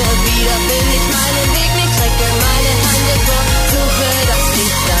mir, wieder finde ich meinen Weg nicht, strecke meine Hände vor, suche das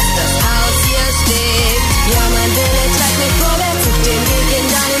Licht, das Haus hier steht. Ja, mein Wille treibt mich vorwärts, such den Weg in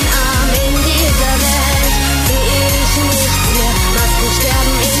deinen Arm. In dieser Welt seh ich nichts mehr, Masken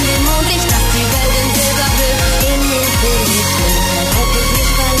sterben in dem Mondlicht, das die Welt in Silber hüllt. In mir will ich nicht, hätte ich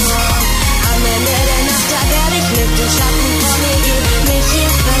mich verloren. Am Ende der Nacht, da werde ich mit den Schatten vor mir gehen, mich hier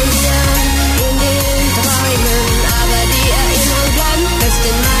verlieren in den Träumen. Aber die Erinnerung bleibt fest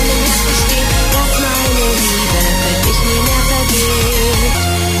in meinem Herzen stehen, dass meine Liebe für dich nie mehr vergeht.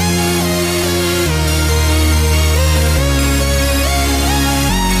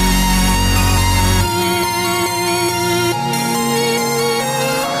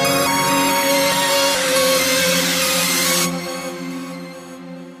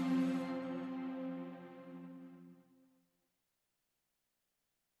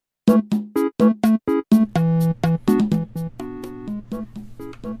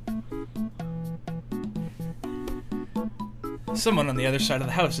 Someone on the other side of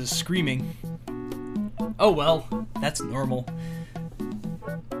the house is screaming. Oh well, that's normal.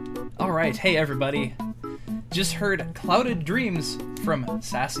 Alright, hey everybody. Just heard Clouded Dreams from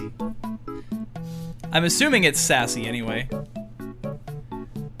Sassy. I'm assuming it's Sassy anyway.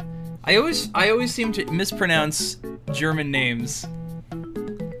 I always seem to mispronounce German names.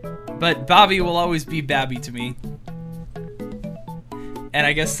 But Bobby will always be Babby to me. And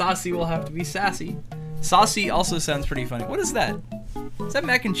I guess Sassy will have to be Sassy. Saucy also sounds pretty funny. What is that? Is that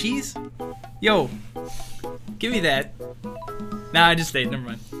mac and cheese? Yo, give me that. Nah, I just ate. Never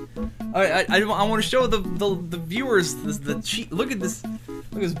mind. I want to show the viewers look at this.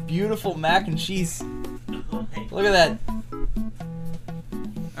 Look at this beautiful mac and cheese. Look at that.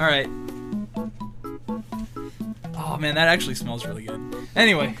 All right. Oh man, that actually smells really good.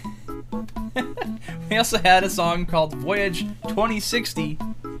 Anyway, we also had a song called Voyage 2060.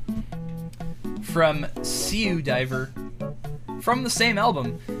 From Sea Diver, from the same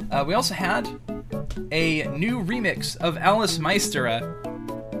album. We also had a new remix of Alice Meistera.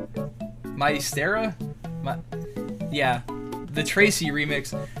 Yeah, the Tracy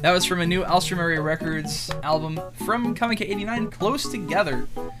remix. That was from a new Alstrom Records album from Comiket 89, Close Together,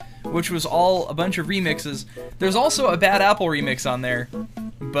 which was all a bunch of remixes. There's also a Bad Apple remix on there,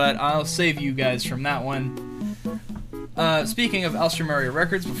 but I'll save you guys from that one. Speaking of Alstrom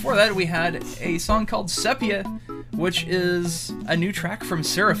Records, before that we had a song called Sepia, which is a new track from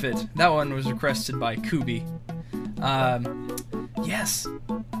Seraphit. That one was requested by Kubi. Yes,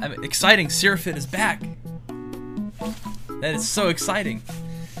 exciting, Seraphit is back. That is so exciting.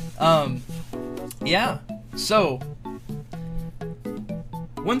 Yeah, so,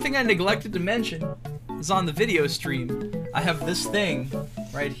 one thing I neglected to mention is on the video stream, I have this thing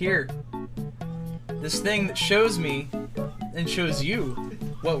right here. This thing that shows me and shows you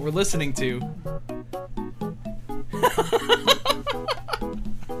what we're listening to.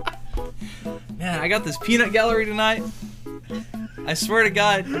 Man, I got this peanut gallery tonight. I swear to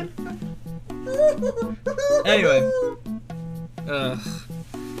God. Anyway. But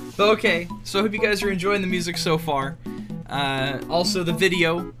okay, so I hope you guys are enjoying the music so far. Also the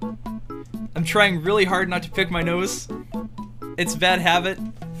video. I'm trying really hard not to pick my nose. It's a bad habit.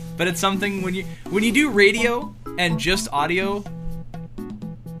 But it's something when you do radio and just audio.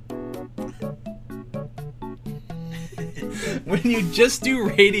 When you just do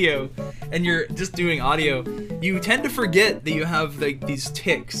radio and you're just doing audio, you tend to forget that you have like these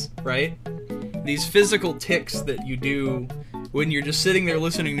tics, right? These physical tics that you do when you're just sitting there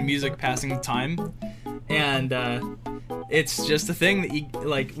listening to music, passing the time. And it's just a thing that you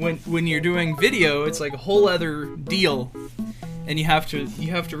like when you're doing video, it's like a whole other deal. And you have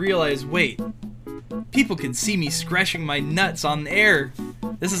to realize, wait, people can see me scratching my nuts on the air.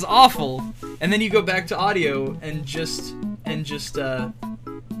 This is awful. And then you go back to audio and just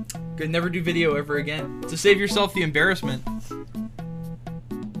never do video ever again to save yourself the embarrassment.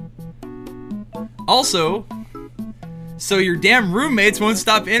 Also, so your damn roommates won't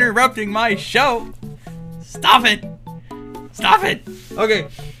stop interrupting my show. Stop it. Stop it. Okay.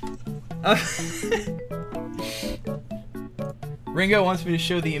 Ringo wants me to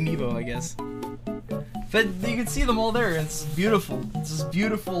show the amiibo, I guess. But you can see them all there. It's beautiful. It's this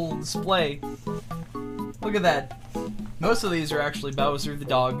beautiful display. Look at that. Most of these are actually Bowser the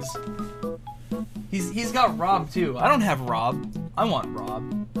dogs. He's got Rob too. I don't have Rob. I want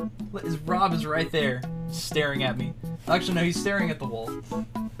Rob. Rob is right there, staring at me. Actually, no, he's staring at the wall.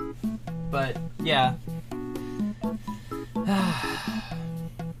 But yeah.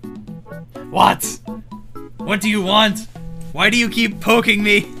 What? What do you want? Why do you keep poking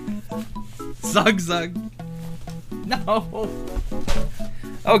me? Zug Zug. No.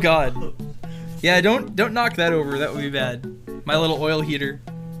 Oh God. Yeah, don't knock that over. That would be bad. My little oil heater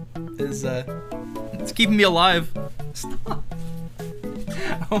is it's keeping me alive. Stop.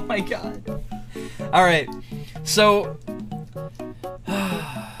 Oh my God. All right. So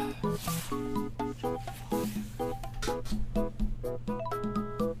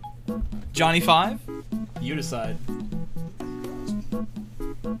Johnny 5, you decide.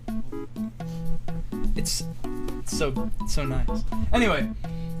 It's so nice. Anyway,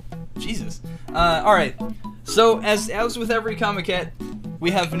 Jesus. All right. So as with every Comiket,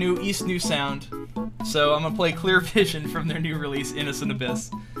 we have new East New Sound. So I'm gonna play Clear Vision from their new release, Innocent Abyss.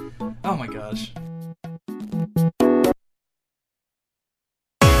 Oh my gosh.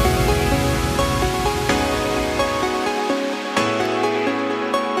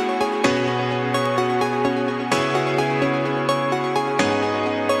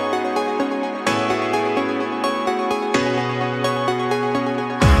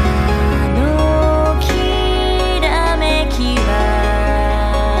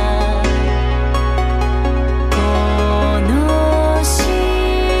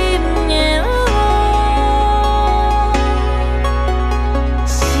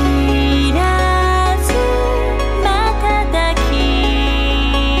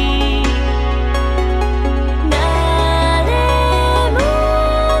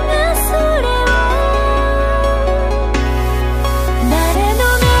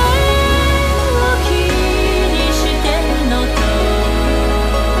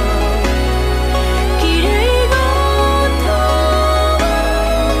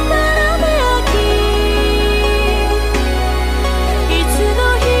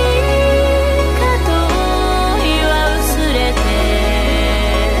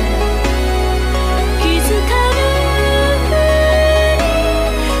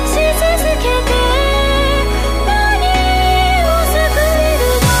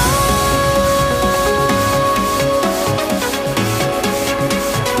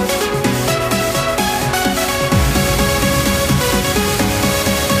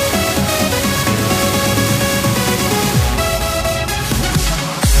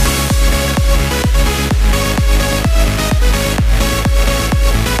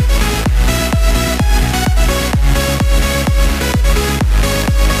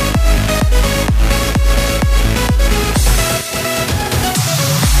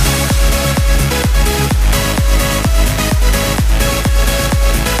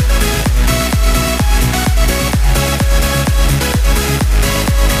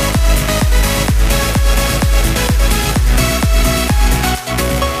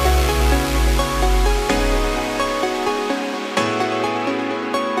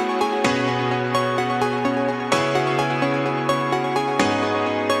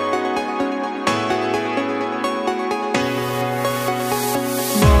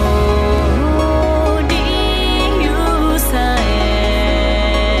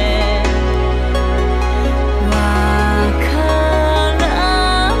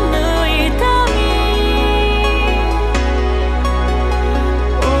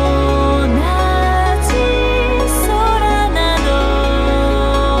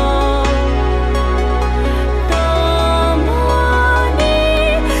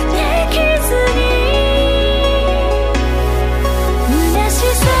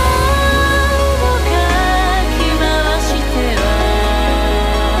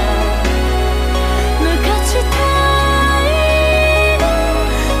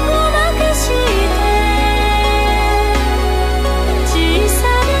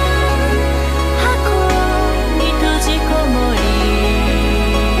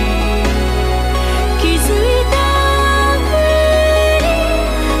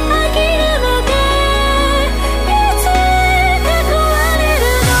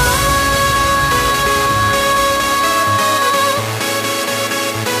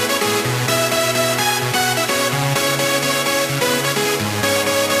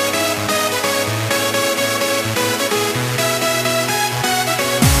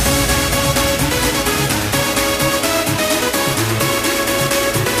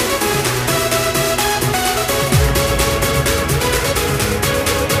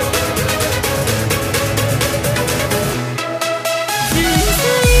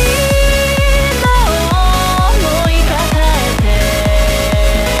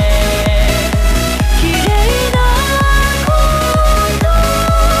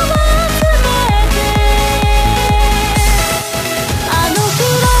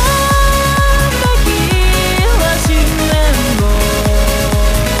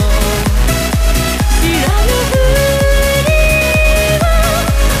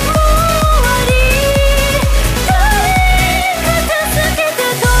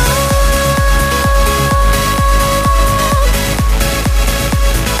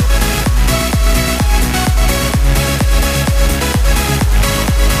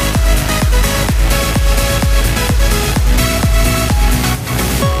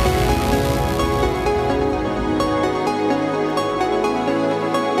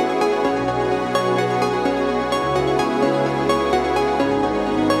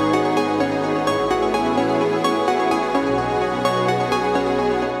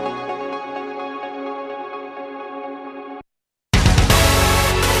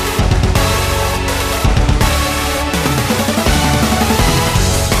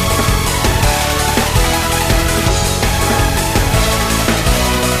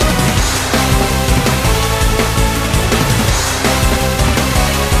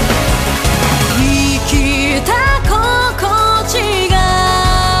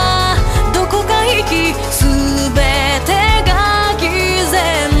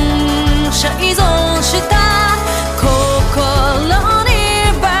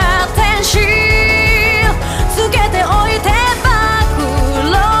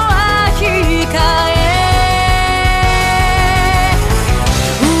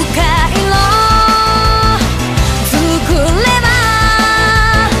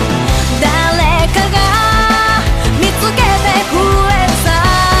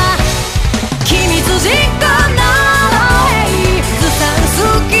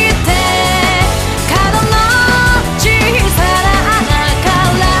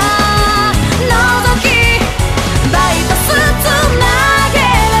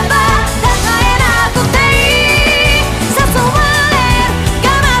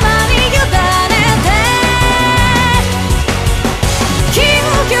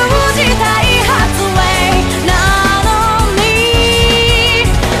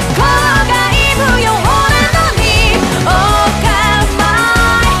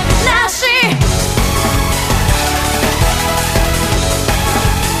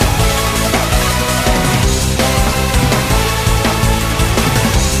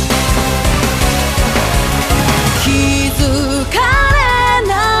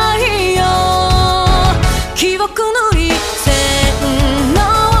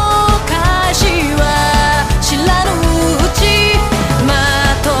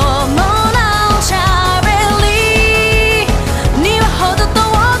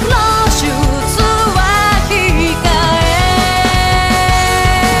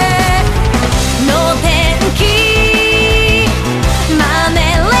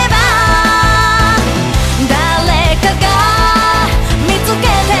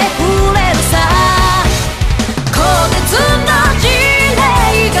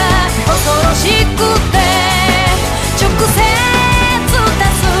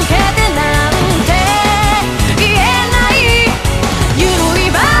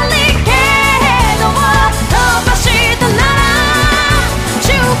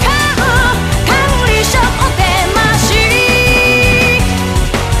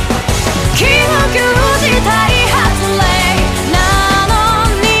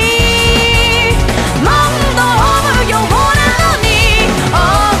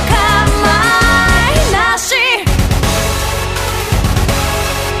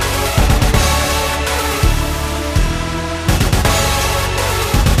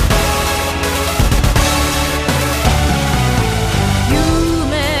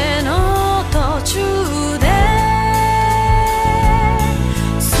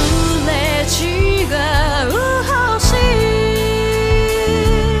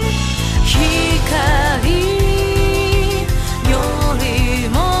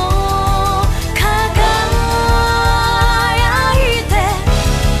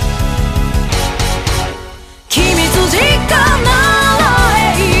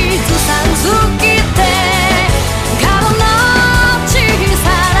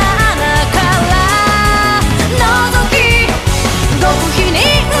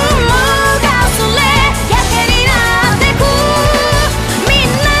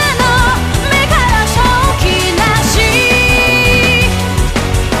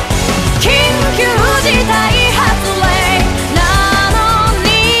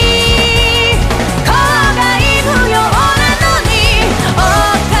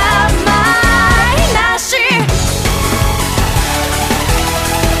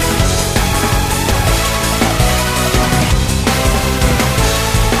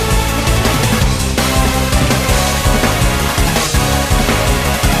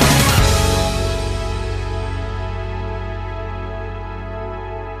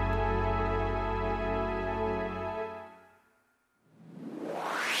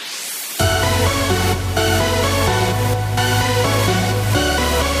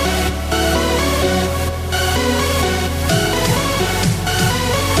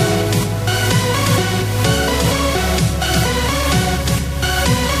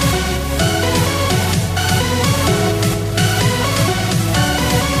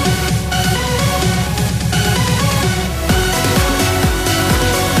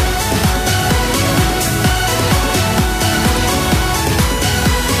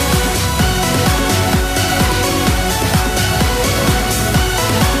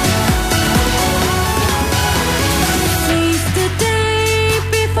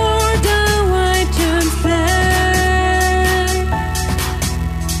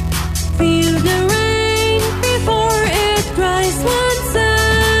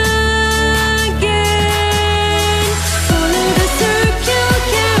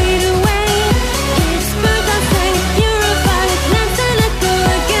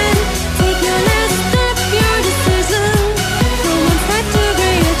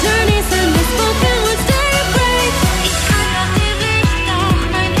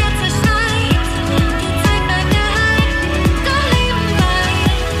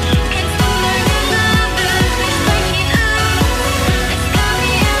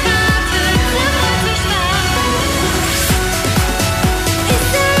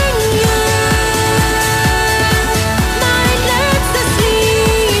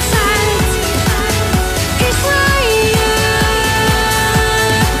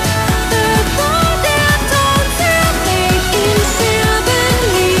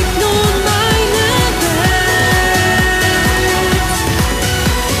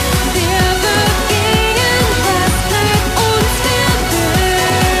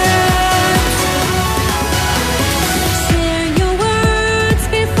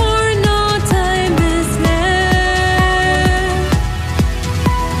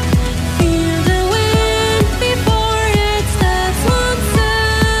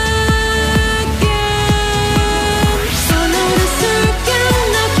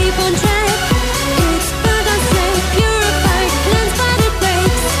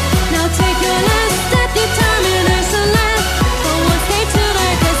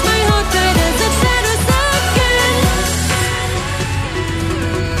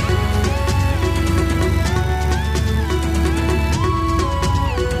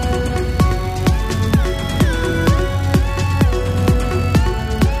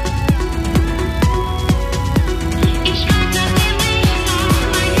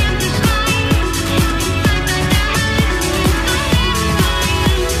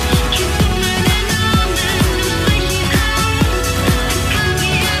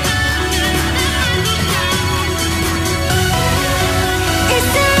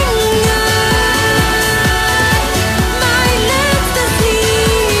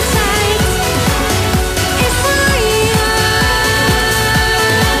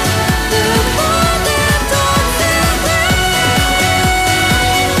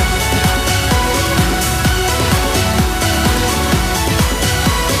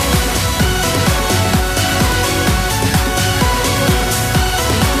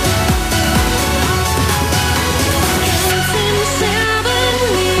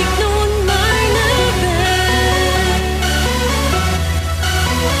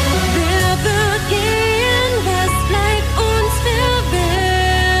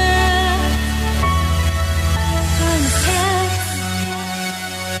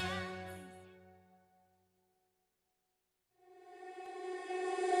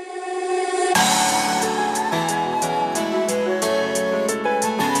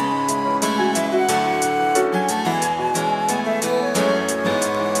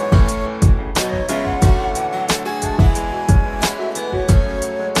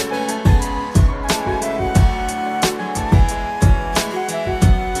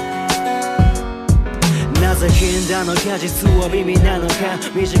 なのか実は耳なのか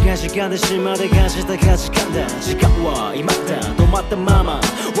短い時間で島で感じた価値観だ時間は今だ止まったまま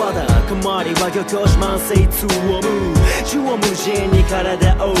わだかまりは漁港し慢性痛を無縦横無尽に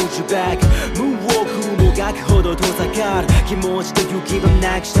体を呪縛ムーンウォークもがくほど遠ざかる気持ちで行き場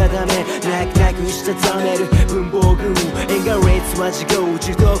なくしたため泣く泣くしたためる文房具縁が列は自業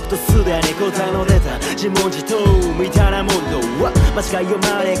自得とすでに答えの出た自問自答みたいなものは間違いを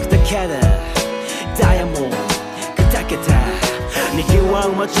招くだけだダイヤモンド砕けたにぎわ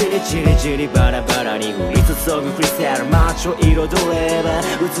う街にチリチリバラバラに降り注ぐクリスタル街を彩れば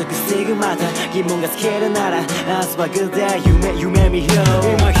美しくまた疑問がつけるなら明日はグで夢見よう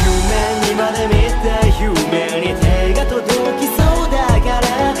今夢にまで見た夢に手が届きそうだか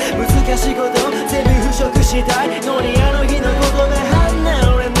ら難しいこと全部払拭したいのにあの日のことで離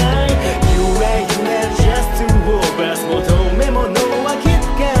れない夢 just to over 求め物はきっ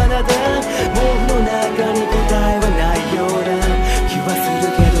かなだもうの中に答えはないような気はする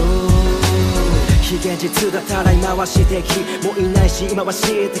けど非現実だったら今は指摘もういないし今は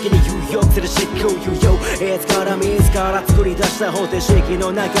恣意的に有用する思考有用いつから自ら作り出した方程式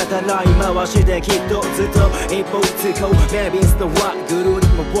の中たら今は指摘とずっと一方通行メビスの輪ぐるり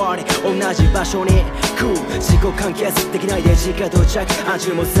回り同じ場所に来る自己完結できないで時間到着暗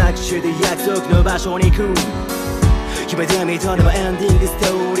中も作中で約束の場所に来る夢で見たのはエンディングス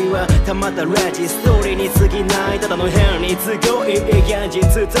トーリーはたまったレジストーリーに過ぎないただの変に都合いい現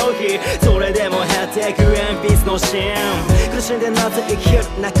実逃避それでも減ってく鉛筆の芯苦しんでなぜ生きる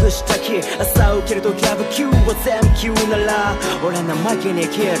なくした気朝起きるとキャブ級は全部級なら俺生意気に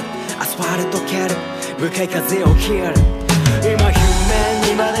生きるアスファルト蹴る向かい風を切る今夢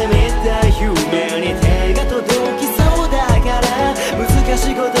にまで見た夢に手が届きそうだから難し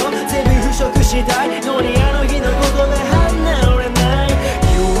いこと全部払拭したいのにあの日のことで離れない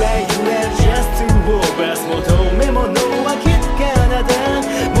夢 just to over 求め物はきっかなだ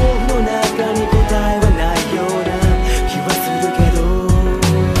もうの中に答えはないような気はするけど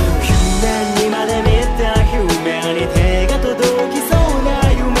夢にまで見た夢に手が届きそうな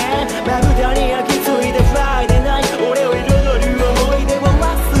夢まぶたに焼き付いてフライデーナイト俺を彩る思い出は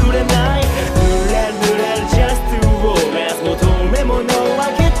忘れない濡れ濡れ just to over 求め物は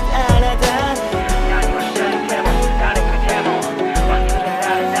きっかなだ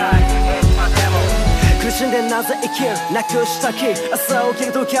苦しんでなぜ生きるなくした気朝起き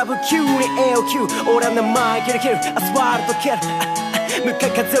るとキャブ急に AOQ 俺の名前切り切るアスファルト蹴る向か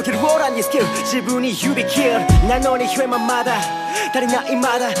い風を切るオーラにスキル自分に指切るなのに夢はまだ足りない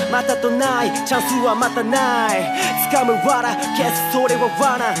まだまたとないチャンスはまたない掴む罠消すそれは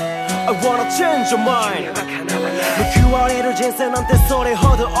罠I wanna change your mind 報われる人生なんてそれ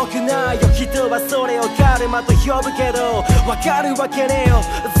ほど多くないよ人はそれをカルマと呼ぶけどわかるわけねえよ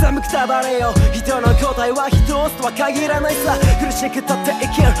全部くたばれよ人の答えは一つとは限らないさ苦しくたって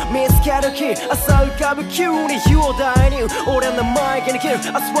生きる見つける気朝浮かぶ急に雄大に俺の前に切る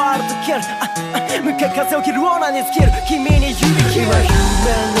アスファルト切る向かい風を切るオーナーにつける君に指切る今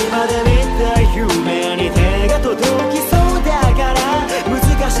夢にまで見た夢に手が届きそうだから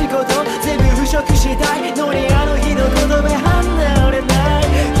難しいこと全部払拭したいのにあの日のことで離れない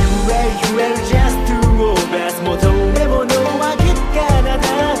夢 just to over 求め物はきっかなだ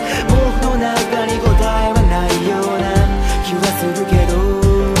僕の中に答えはないような気はするけど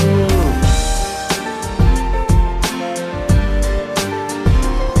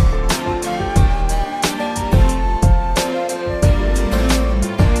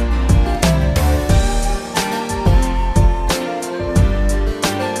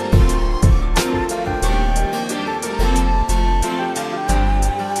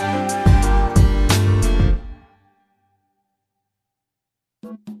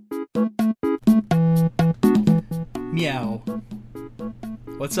Meow.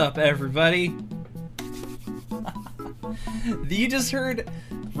 What's up, everybody? You just heard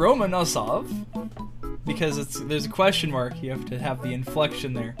Romanosov because there's a question mark. You have to have the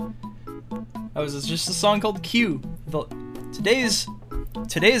inflection there. That was just a song called Q. Today's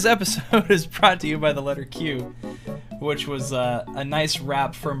episode is brought to you by the letter Q, which was a nice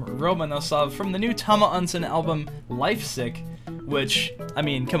rap from Romanosov from the new Tama Unsen album Life Sick. Which, I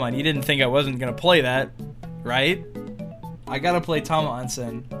mean, come on, you didn't think I wasn't gonna play that, right? I gotta play Tama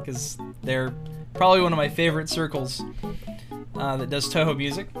Unsen, because they're probably one of my favorite circles that does Touhou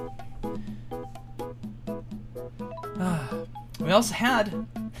music. We also had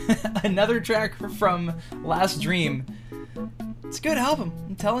another track from Last Dream. It's a good album,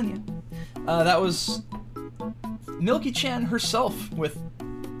 I'm telling you. That was Milky-chan herself with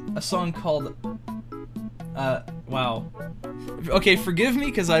a song called wow. Okay, forgive me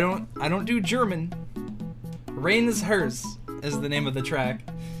because I don't do German. Rain is Hers is the name of the track.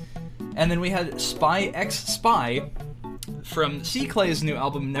 And then we had Spy X Spy from C. Clay's new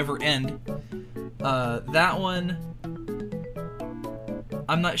album Never End. That one,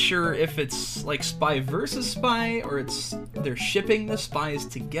 I'm not sure if it's like Spy versus Spy or they're shipping the spies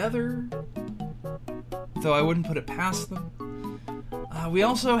together, though I wouldn't put it past them. We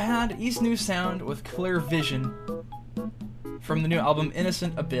also had East New Sound with Clear Vision from the new album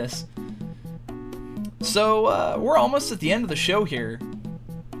Innocent Abyss. So we're almost at the end of the show here.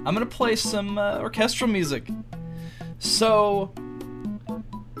 I'm gonna play some orchestral music. So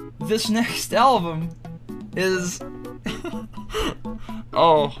this next album is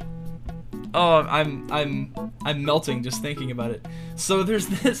I'm melting just thinking about it. So there's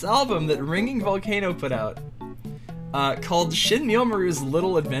this album that Ringing Volcano put out called Shin Myomaru's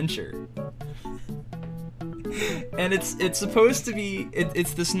Little Adventure. And it's supposed to be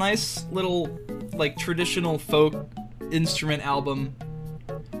it's this nice little like traditional folk instrument album.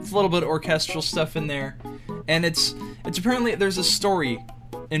 It's a little bit of orchestral stuff in there, and it's apparently there's a story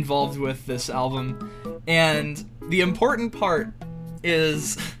involved with this album, and the important part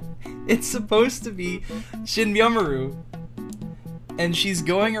is it's supposed to be Shin Myomaru, and she's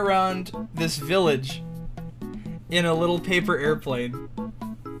going around this village in a little paper airplane.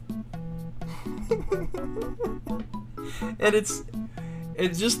 And it's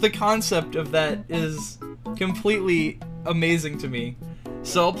just the concept of that is completely amazing to me.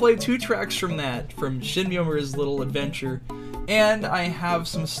 So I'll play 2 tracks from that, from Shin Myomaru's Little Adventure, and I have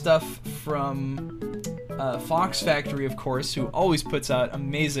some stuff from Fox Factory, of course, who always puts out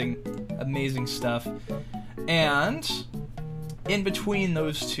amazing stuff. And in between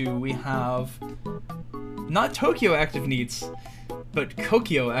those two, we have not Tokyo Active Neats, but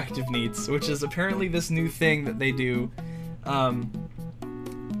Kokyo Active Neats, which is apparently this new thing that they do.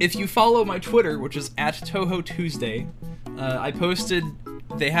 If you follow my Twitter, which is @Touhou Tuesday, I posted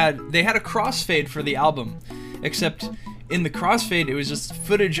they had a crossfade for the album, except in the crossfade it was just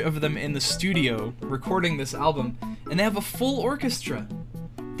footage of them in the studio recording this album, and they have a full orchestra.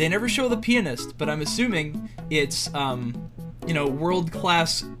 They never show the pianist, but I'm assuming it's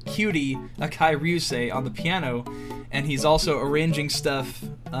world-class cutie Akai Ryusei on the piano, and he's also arranging stuff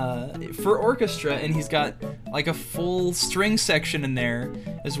for orchestra, and he's got like a full string section in there,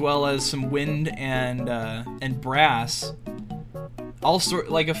 as well as some wind and brass. Also,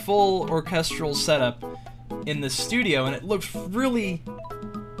 like a full orchestral setup in the studio, and it looks really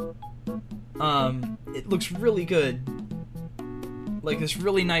good. Like this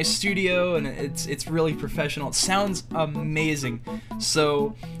really nice studio, and it's really professional. It sounds amazing.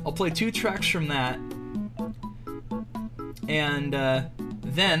 So I'll play 2 tracks from that, and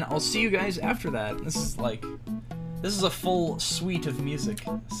then I'll see you guys after that. This is a full suite of music.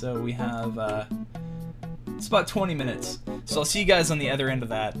 So we have it's about 20 minutes. So I'll see you guys on the other end of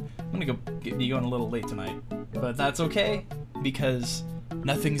that. I'm gonna be going a little late tonight, but that's okay because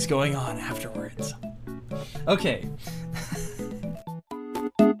nothing's going on afterwards. Okay.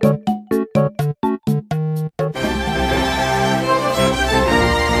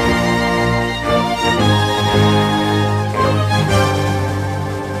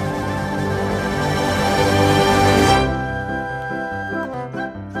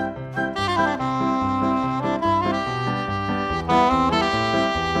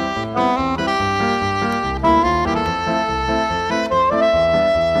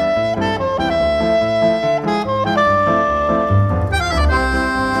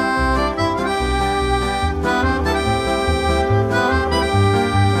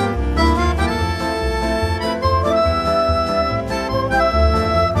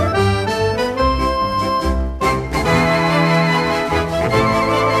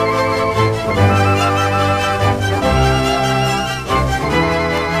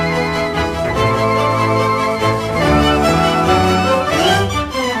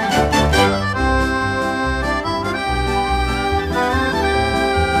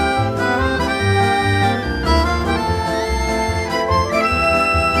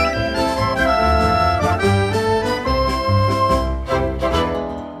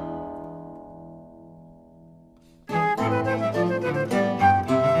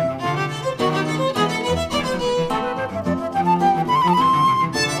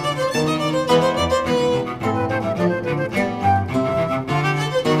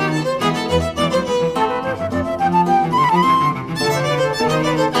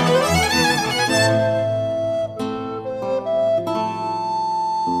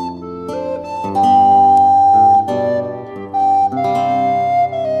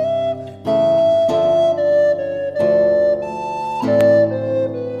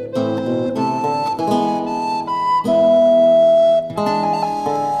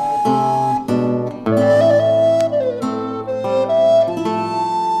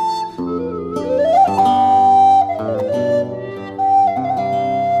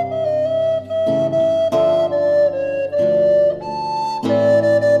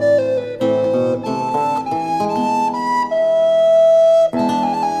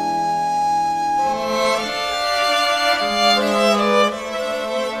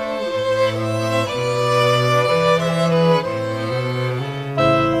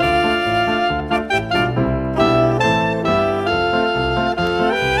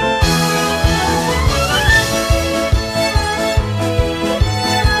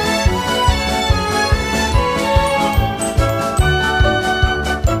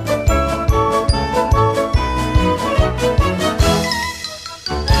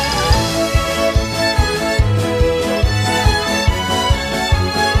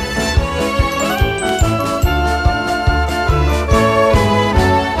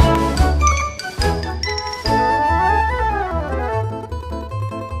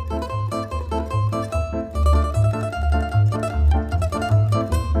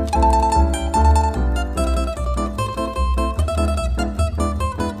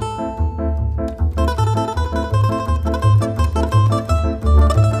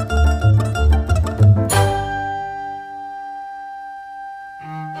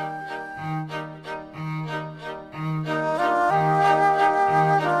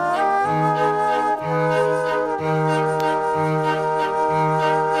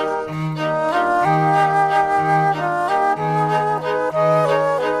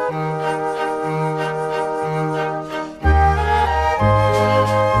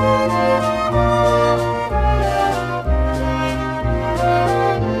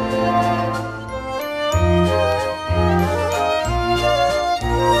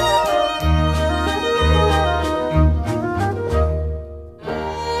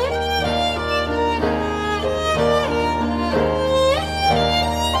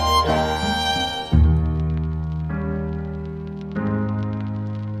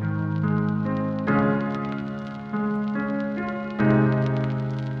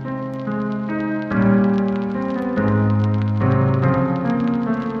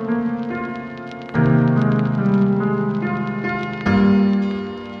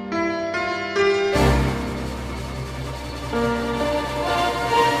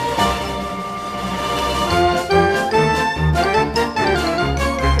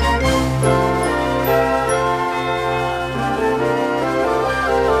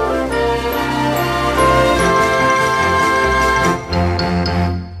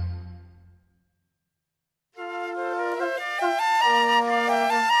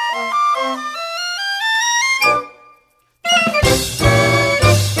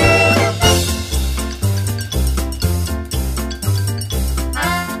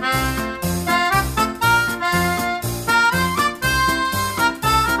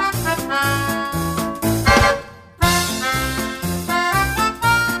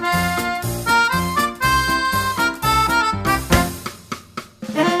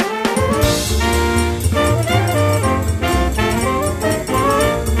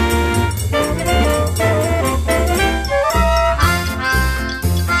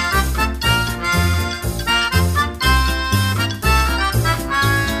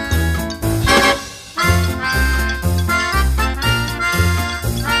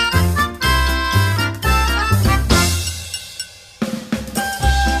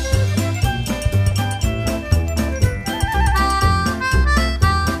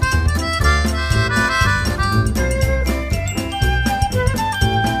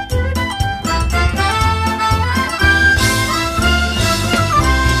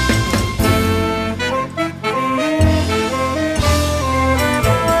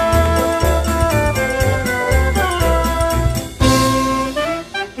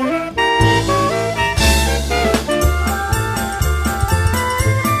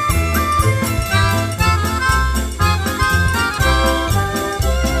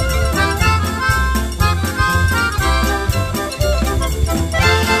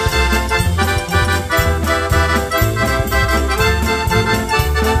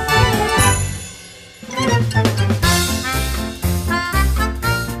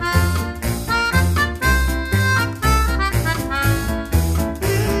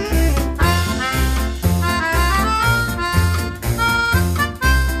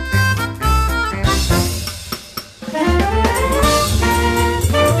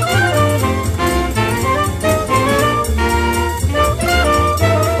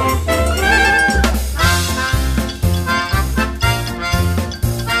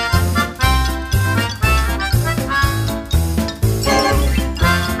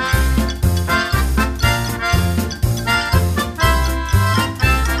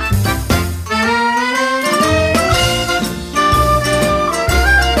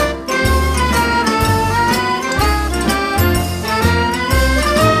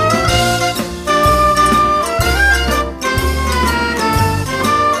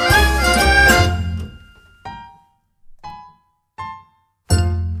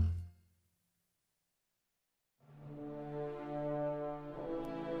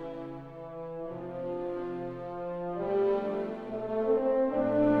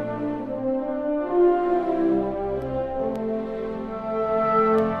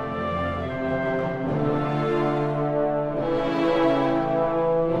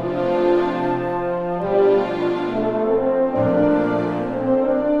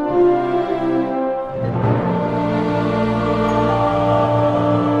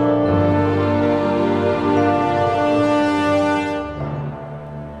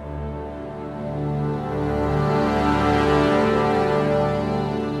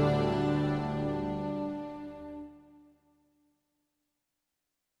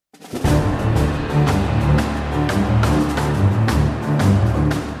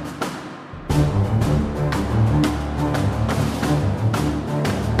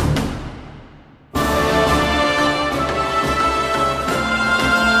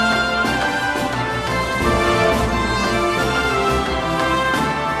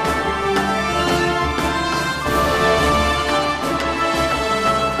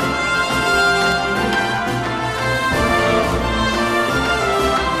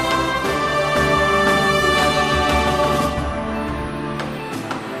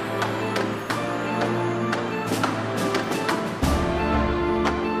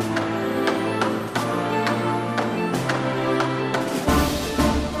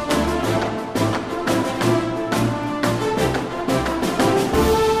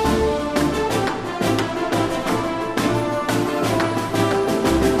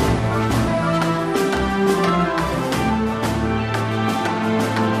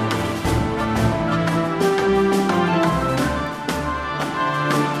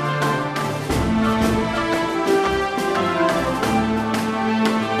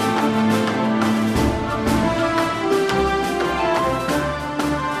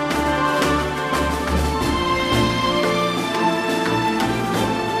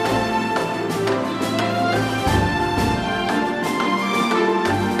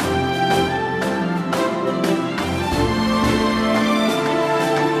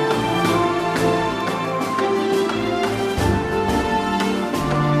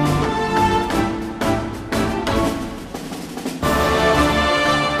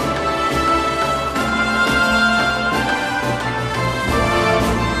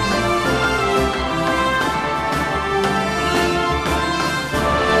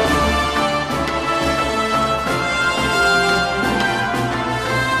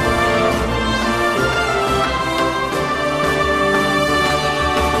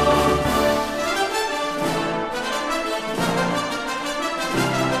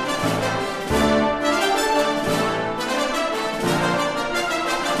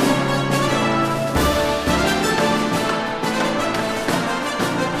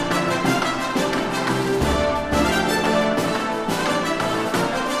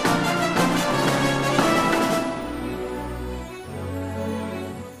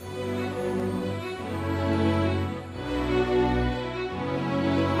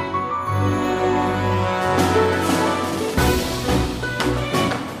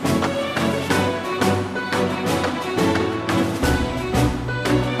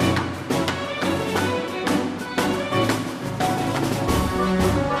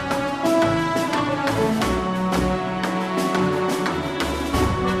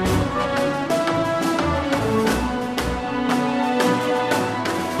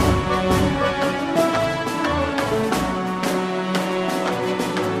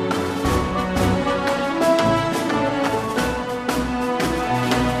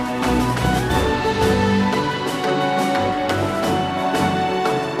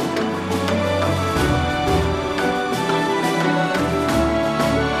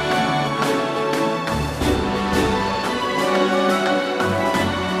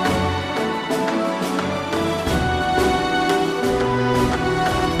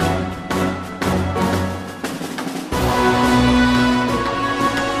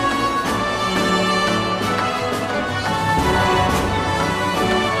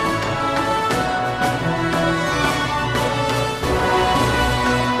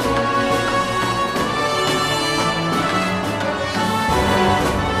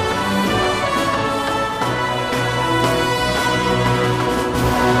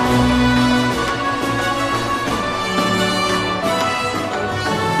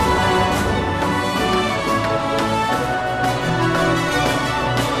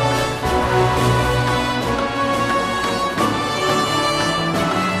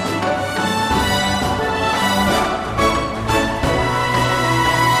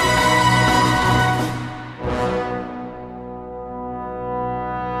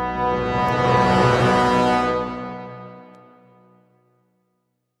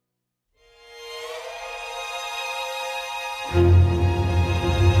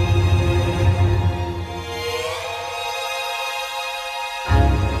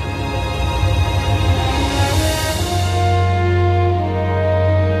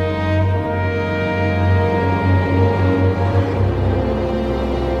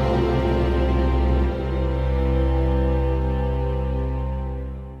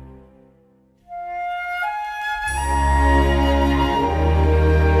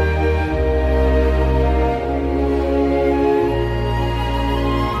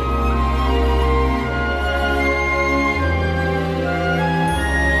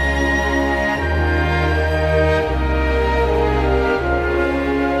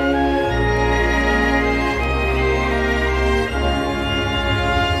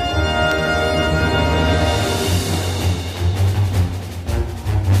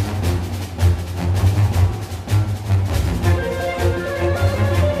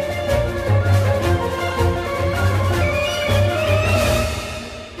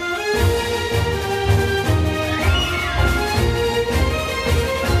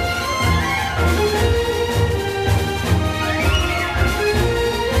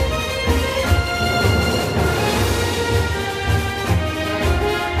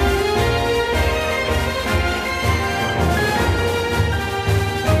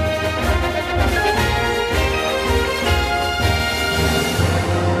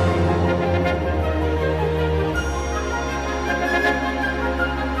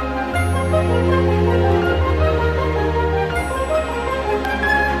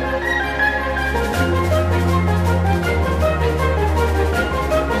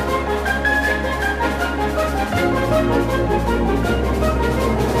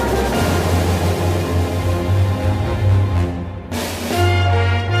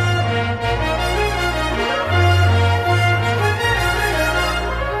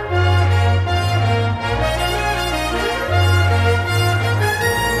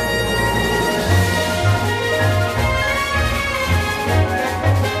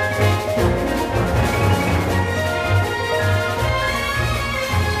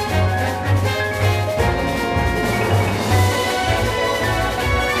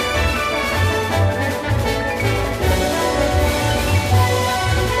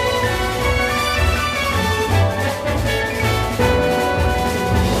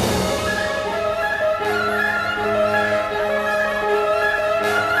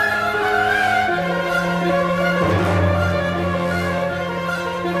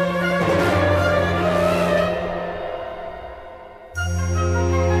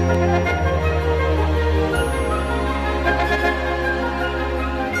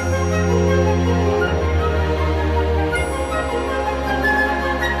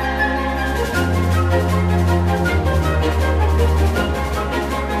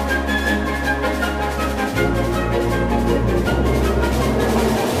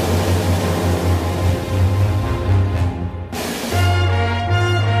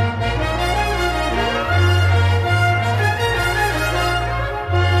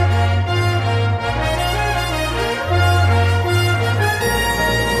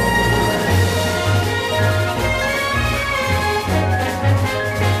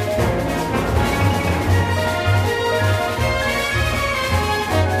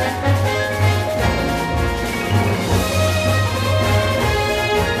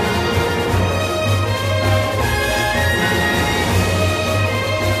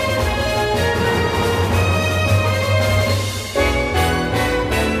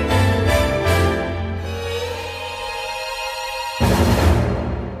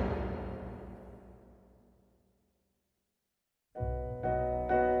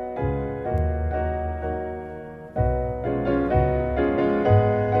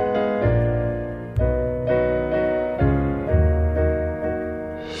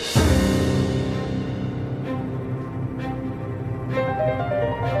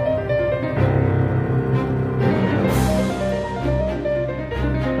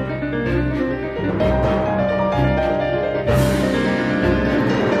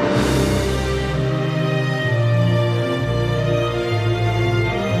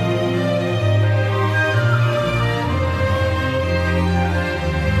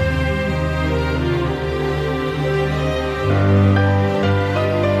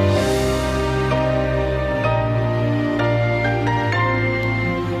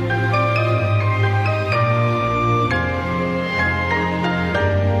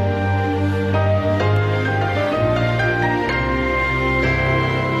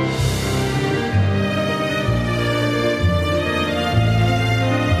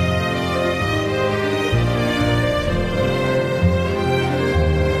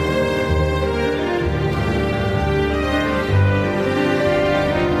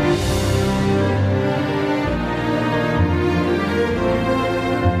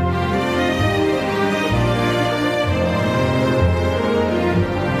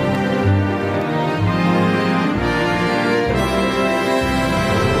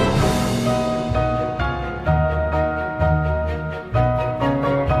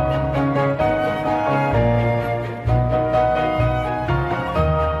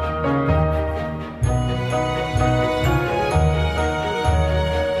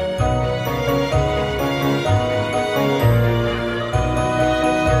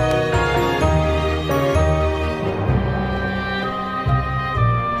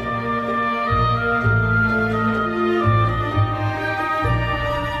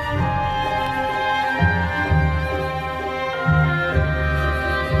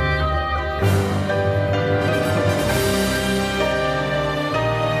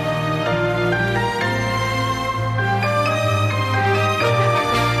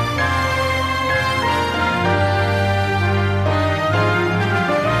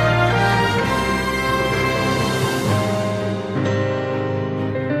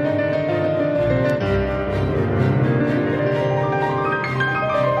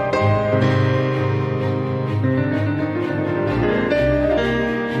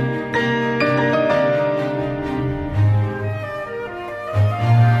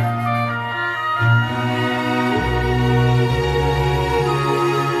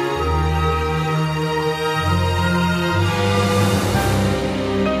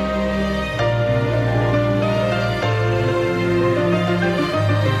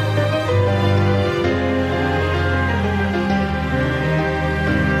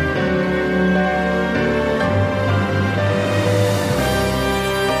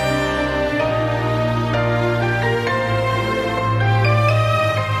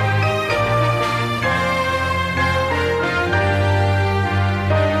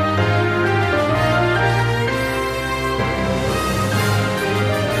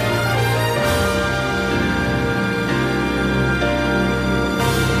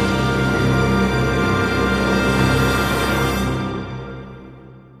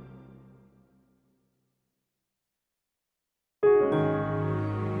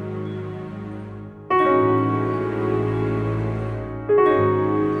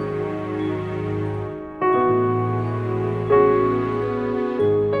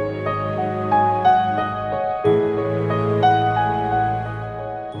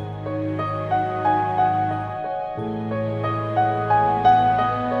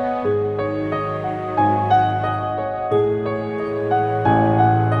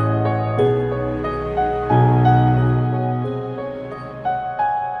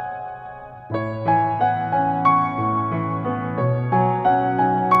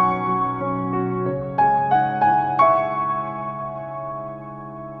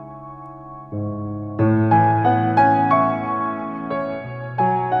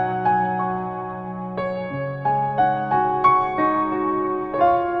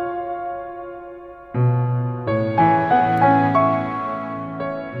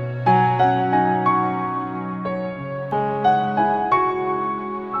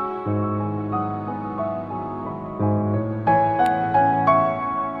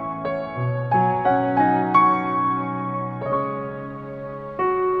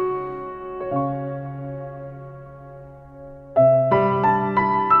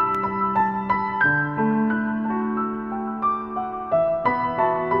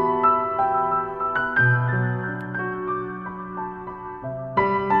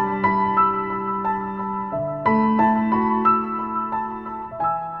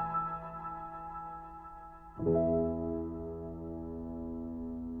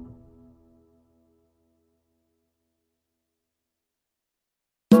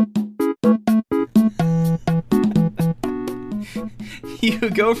 you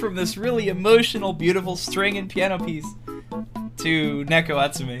go from this really emotional, beautiful string and piano piece to Neko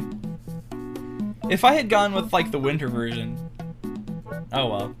Atsume. If I had gone with, like, the winter version... Oh,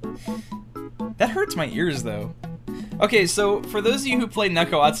 well. That hurts my ears, though. Okay, so, for those of you who play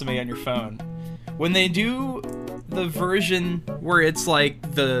Neko Atsume on your phone, when they do the version where it's, like,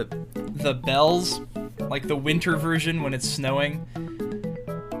 the bells, like the winter version when it's snowing,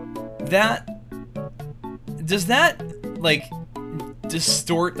 does that, like,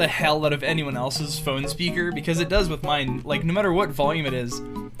 distort the hell out of anyone else's phone speaker? Because it does with mine, like, no matter what volume it is.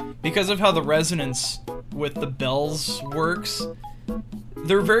 Because of how the resonance with the bells works,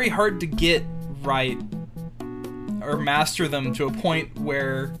 they're very hard to get right or master them to a point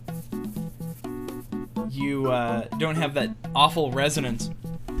where you don't have that awful resonance.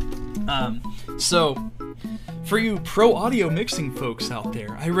 So, for you pro audio mixing folks out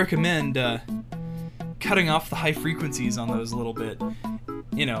there, I recommend cutting off the high frequencies on those a little bit.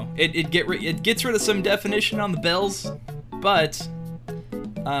 You know, it gets rid of some definition on the bells, but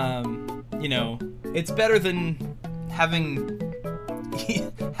you know, it's better than having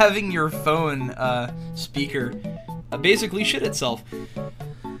your phone speaker basically shit itself.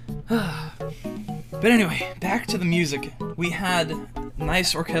 But anyway, back to the music. We had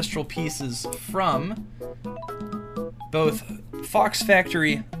nice orchestral pieces from both Fox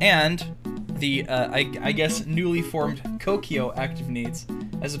Factory and the, I guess, newly formed Kokyo Active Needs,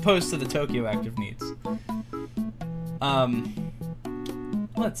 as opposed to the Tokyo Active Needs.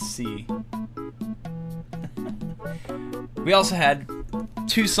 Let's see. We also had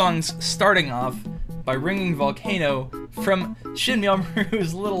 2 songs starting off by Ringing Volcano from Shin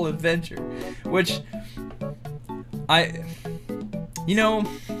Myomuru's Little Adventure, which you know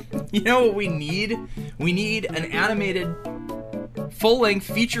what we need? We need an animated full-length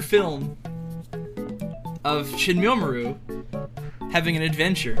feature film of Shin Myomaru having an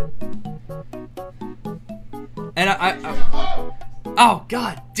adventure. And oh,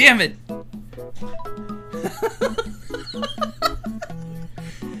 god damn it!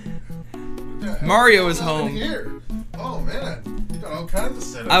 Mario is home. Here. Oh man, you got all kinds of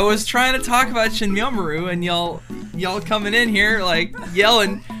setup. I was trying to talk about Shin Myomaru, and y'all coming in here like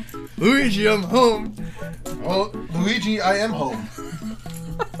yelling, "Luigi, I'm home." Oh, Luigi, I am home.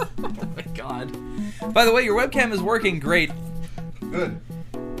 Oh my god! By the way, your webcam is working great. Good.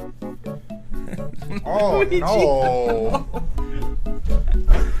 Oh Luigi. no!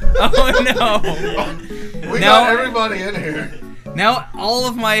 Oh no! We Now- got everybody in here. Now all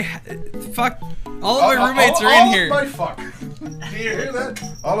of my all of my roommates are in here. All of my fuck. Do you hear that?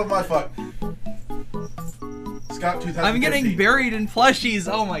 All of my fuck. Scott 2015. I'm getting buried in plushies.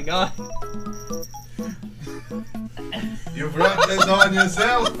 Oh my god! You brought this on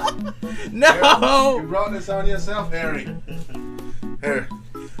yourself. No! You brought this on yourself, Harry. Here,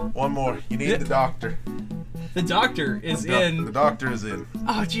 one more. You need the doctor. The doctor is in. The doctor is in.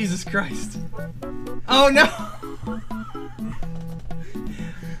 Oh Jesus Christ! Oh no!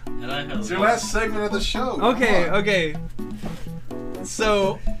 And I have It's your last segment of the show. Okay, Come on. okay.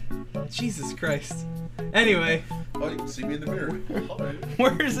 So, Jesus Christ. Anyway, Oh, you can see me in the mirror.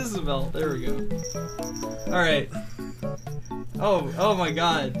 where's Isabel? There we go. Alright. Oh my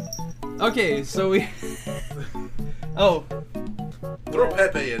god. Okay, so we... Oh. Throw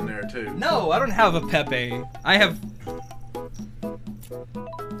Pepe in there too. No, I don't have a Pepe. I have...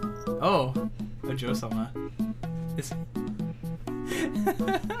 Oh. Ojo-sama. Is...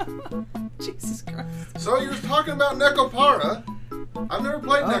 Jesus Christ. So you were talking about Nekopara. I've never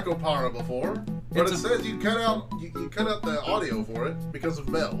played Nekopara before, but It's it a- says you cut out the audio for it because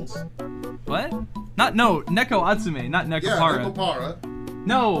of bells. What? No, Neko Atsume, not Yeah, Nekopara. Nekopara.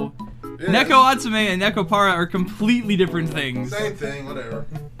 No! Yeah. Neko Atsume and Nekopara are completely different things. Same thing, whatever.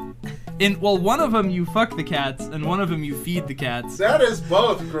 Well, one of them you fuck the cats, and one of them you feed the cats. That is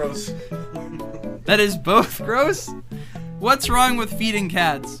both gross. That is both gross? What's wrong with feeding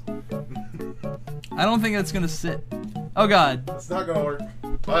cats? I don't think that's gonna sit. Oh god. It's not gonna work.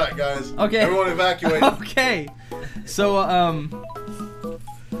 Alright, guys. Okay. Everyone evacuate. Okay. So,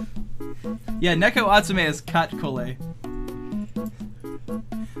 yeah, Neko Atsume is cat kole.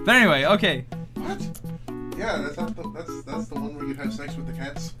 But anyway, okay. What? Yeah, that's the one where you have sex with the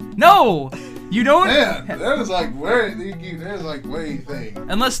cats. No! You don't... Man, that is like way thing.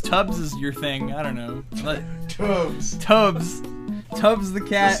 Unless Tubbs is your thing, I don't know. Tubbs. Tubbs the The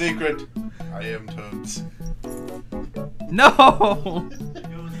cat. secret. I am Tubbs. No!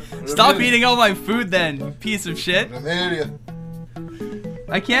 Stop eating all my food then, you piece of shit. Amelia.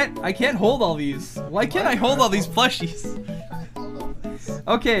 I can't hold all these. Why can't I hold all these plushies?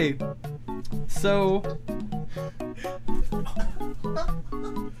 Okay. So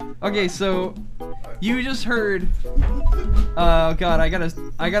Okay, so you just heard. Oh God, I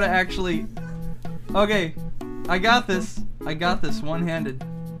gotta actually. Okay, I got this. I got this one-handed.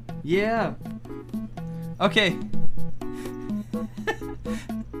 Yeah. Okay.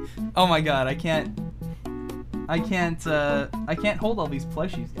 Oh my God, I can't hold all these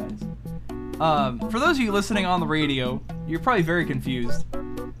plushies, guys. For those of you listening on the radio, you're probably very confused.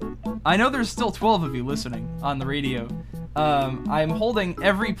 I know there's still 12 of you listening on the radio. I'm holding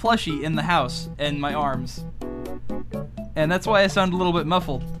every plushie in the house in my arms. And that's why I sound a little bit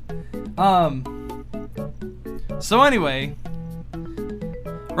muffled. So anyway,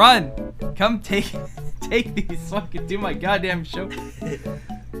 Ron, come take these so I can do my goddamn show.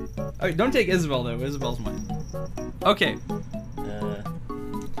 Okay, don't take Isabel though. Isabel's mine. Okay.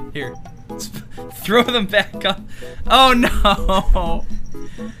 Here. Throw them back on. Oh no!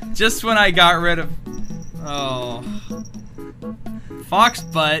 Just when I got rid of. Oh. Fox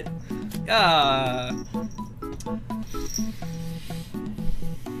butt. I'm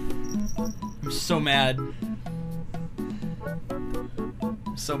so mad.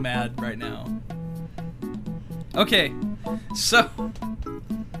 I'm so mad right now. Okay, so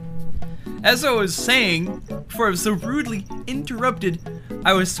as I was saying before I was so rudely interrupted,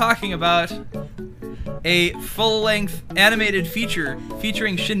 I was talking about a full-length animated feature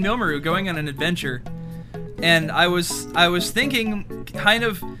featuring Shin Milmaru going on an adventure, and I was thinking kind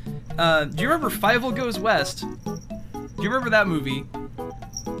of. Do you remember Fievel Goes West? Do you remember that movie?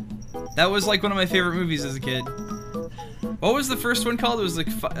 That was like one of my favorite movies as a kid. What was the first one called? It was like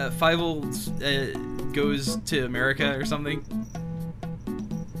Fievel Goes to America or something.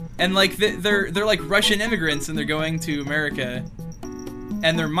 And like they're like Russian immigrants and they're going to America,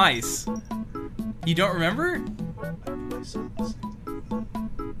 and they're mice. You don't remember?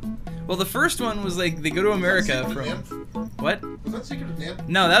 Well, the first one was like they go to America from what? Was that Secret of NIMH?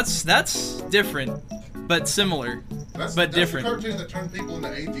 No, that's different, but similar, but different. That's the cartoon that turned people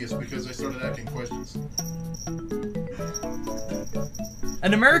into atheists because they started asking questions.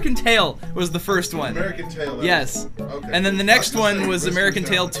 An American Tail was the first one. American Tail. Yes. Okay. And then the next one was American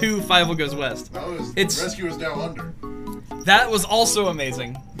Tail 2: Fievel Goes West. No, it was Rescuers Down Under. That was also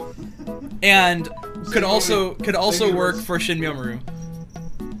amazing, and could also work for Shin Milmaru.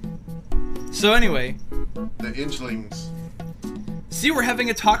 So anyway, the Inchlings. See, we're having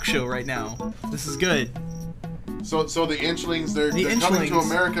a talk show right now. This is good. So the Inchlings, they're coming to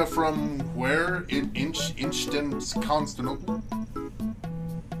America from where? Constantinople?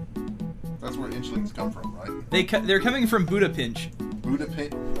 That's where Inchlings come from, right? They're coming from Budapest.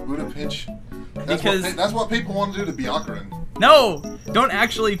 Budapest. Because that's what people want to do to Byakuran. No, don't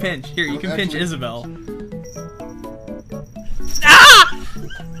actually pinch. Here, you can pinch Isabel. Ah!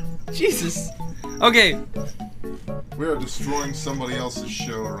 Jesus. Okay. We are destroying somebody else's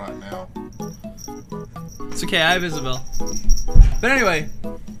show right now. It's okay, I have Isabel. But anyway,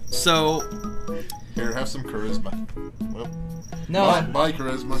 so... Here, have some charisma. Well, no. Bye,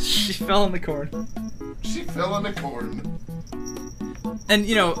 charisma. She fell in the corn. She fell in the corn. And,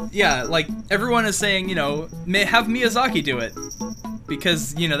 you know, yeah, like, everyone is saying, you know, have Miyazaki do it.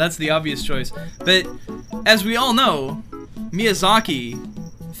 Because, you know, that's the obvious choice. But, as we all know, Miyazaki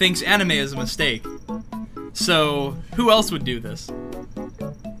thinks anime is a mistake. So, who else would do this?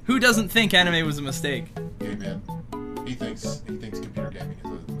 Who doesn't think anime was a mistake? Hey man, he thinks computer gaming is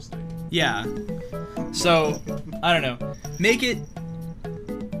a mistake. Yeah. So, I don't know. Make it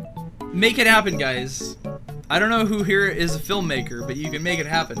happen, guys. I don't know who here is a filmmaker, but you can make it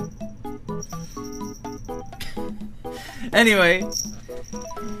happen. Anyway.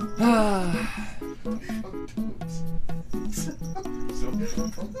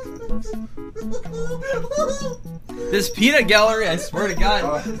 This peanut gallery, I swear to God.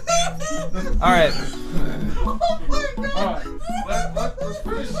 Alright. Oh my God. Let's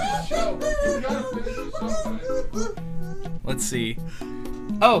finish this show. We gotta finish this show, guys. Let's see.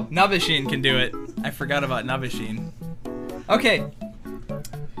 Oh, Nabishin can do it. I forgot about Nabishin. Okay.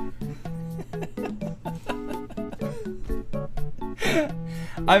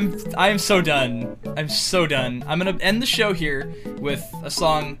 I'm so done. I'm so done. I'm gonna end the show here with a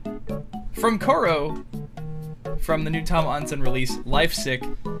song from Koro from the new Tom Onsen release, Life Sick.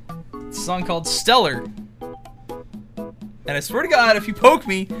 It's a song called Stellar. And I swear to God, if you poke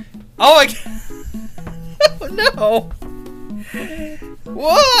me, oh my God. Oh no.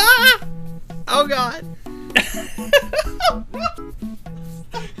 Whoa! Oh God.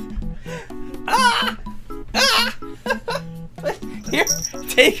 Ah! Ah! Here,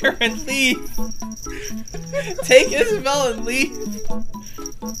 take her and leave. Take Isabel and leave.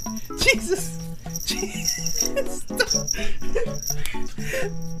 Jesus. Jesus.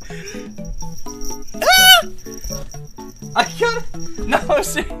 Ah! I gotta. No,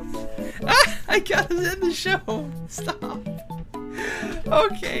 seriously. Ah, I gotta end the show. Stop.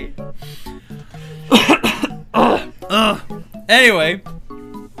 Okay. Anyway,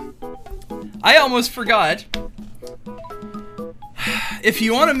 I almost forgot. If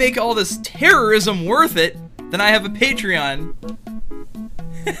you want to make all this terrorism worth it, then I have a Patreon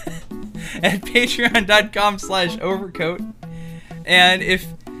at patreon.com/overcoat. And if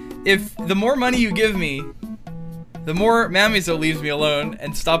the more money you give me, the more Mamizo leaves me alone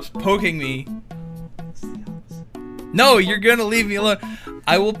and stops poking me. No, you're gonna leave me alone.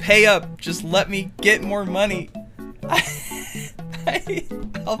 I will pay up. Just let me get more money.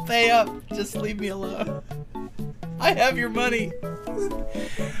 I'll pay up. Just leave me alone. I have your money.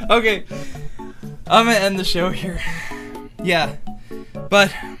 Okay, I'm gonna end the show here. Yeah,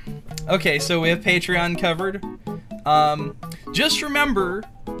 but okay, so we have Patreon covered. Just remember,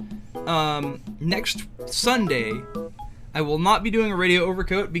 next Sunday I will not be doing a Radio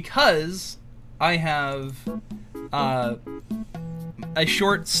Overcoat because I have a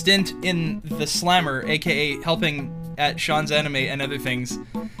short stint in the Slammer, aka helping at Sean's Anime and other things,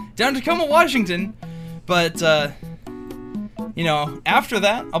 down in Tacoma, Washington. But you know, after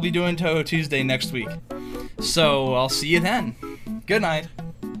that, I'll be doing Touhou Tuesday next week. So I'll see you then. Good night.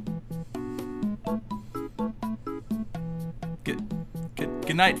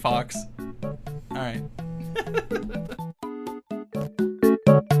 Good night, Fox. All right.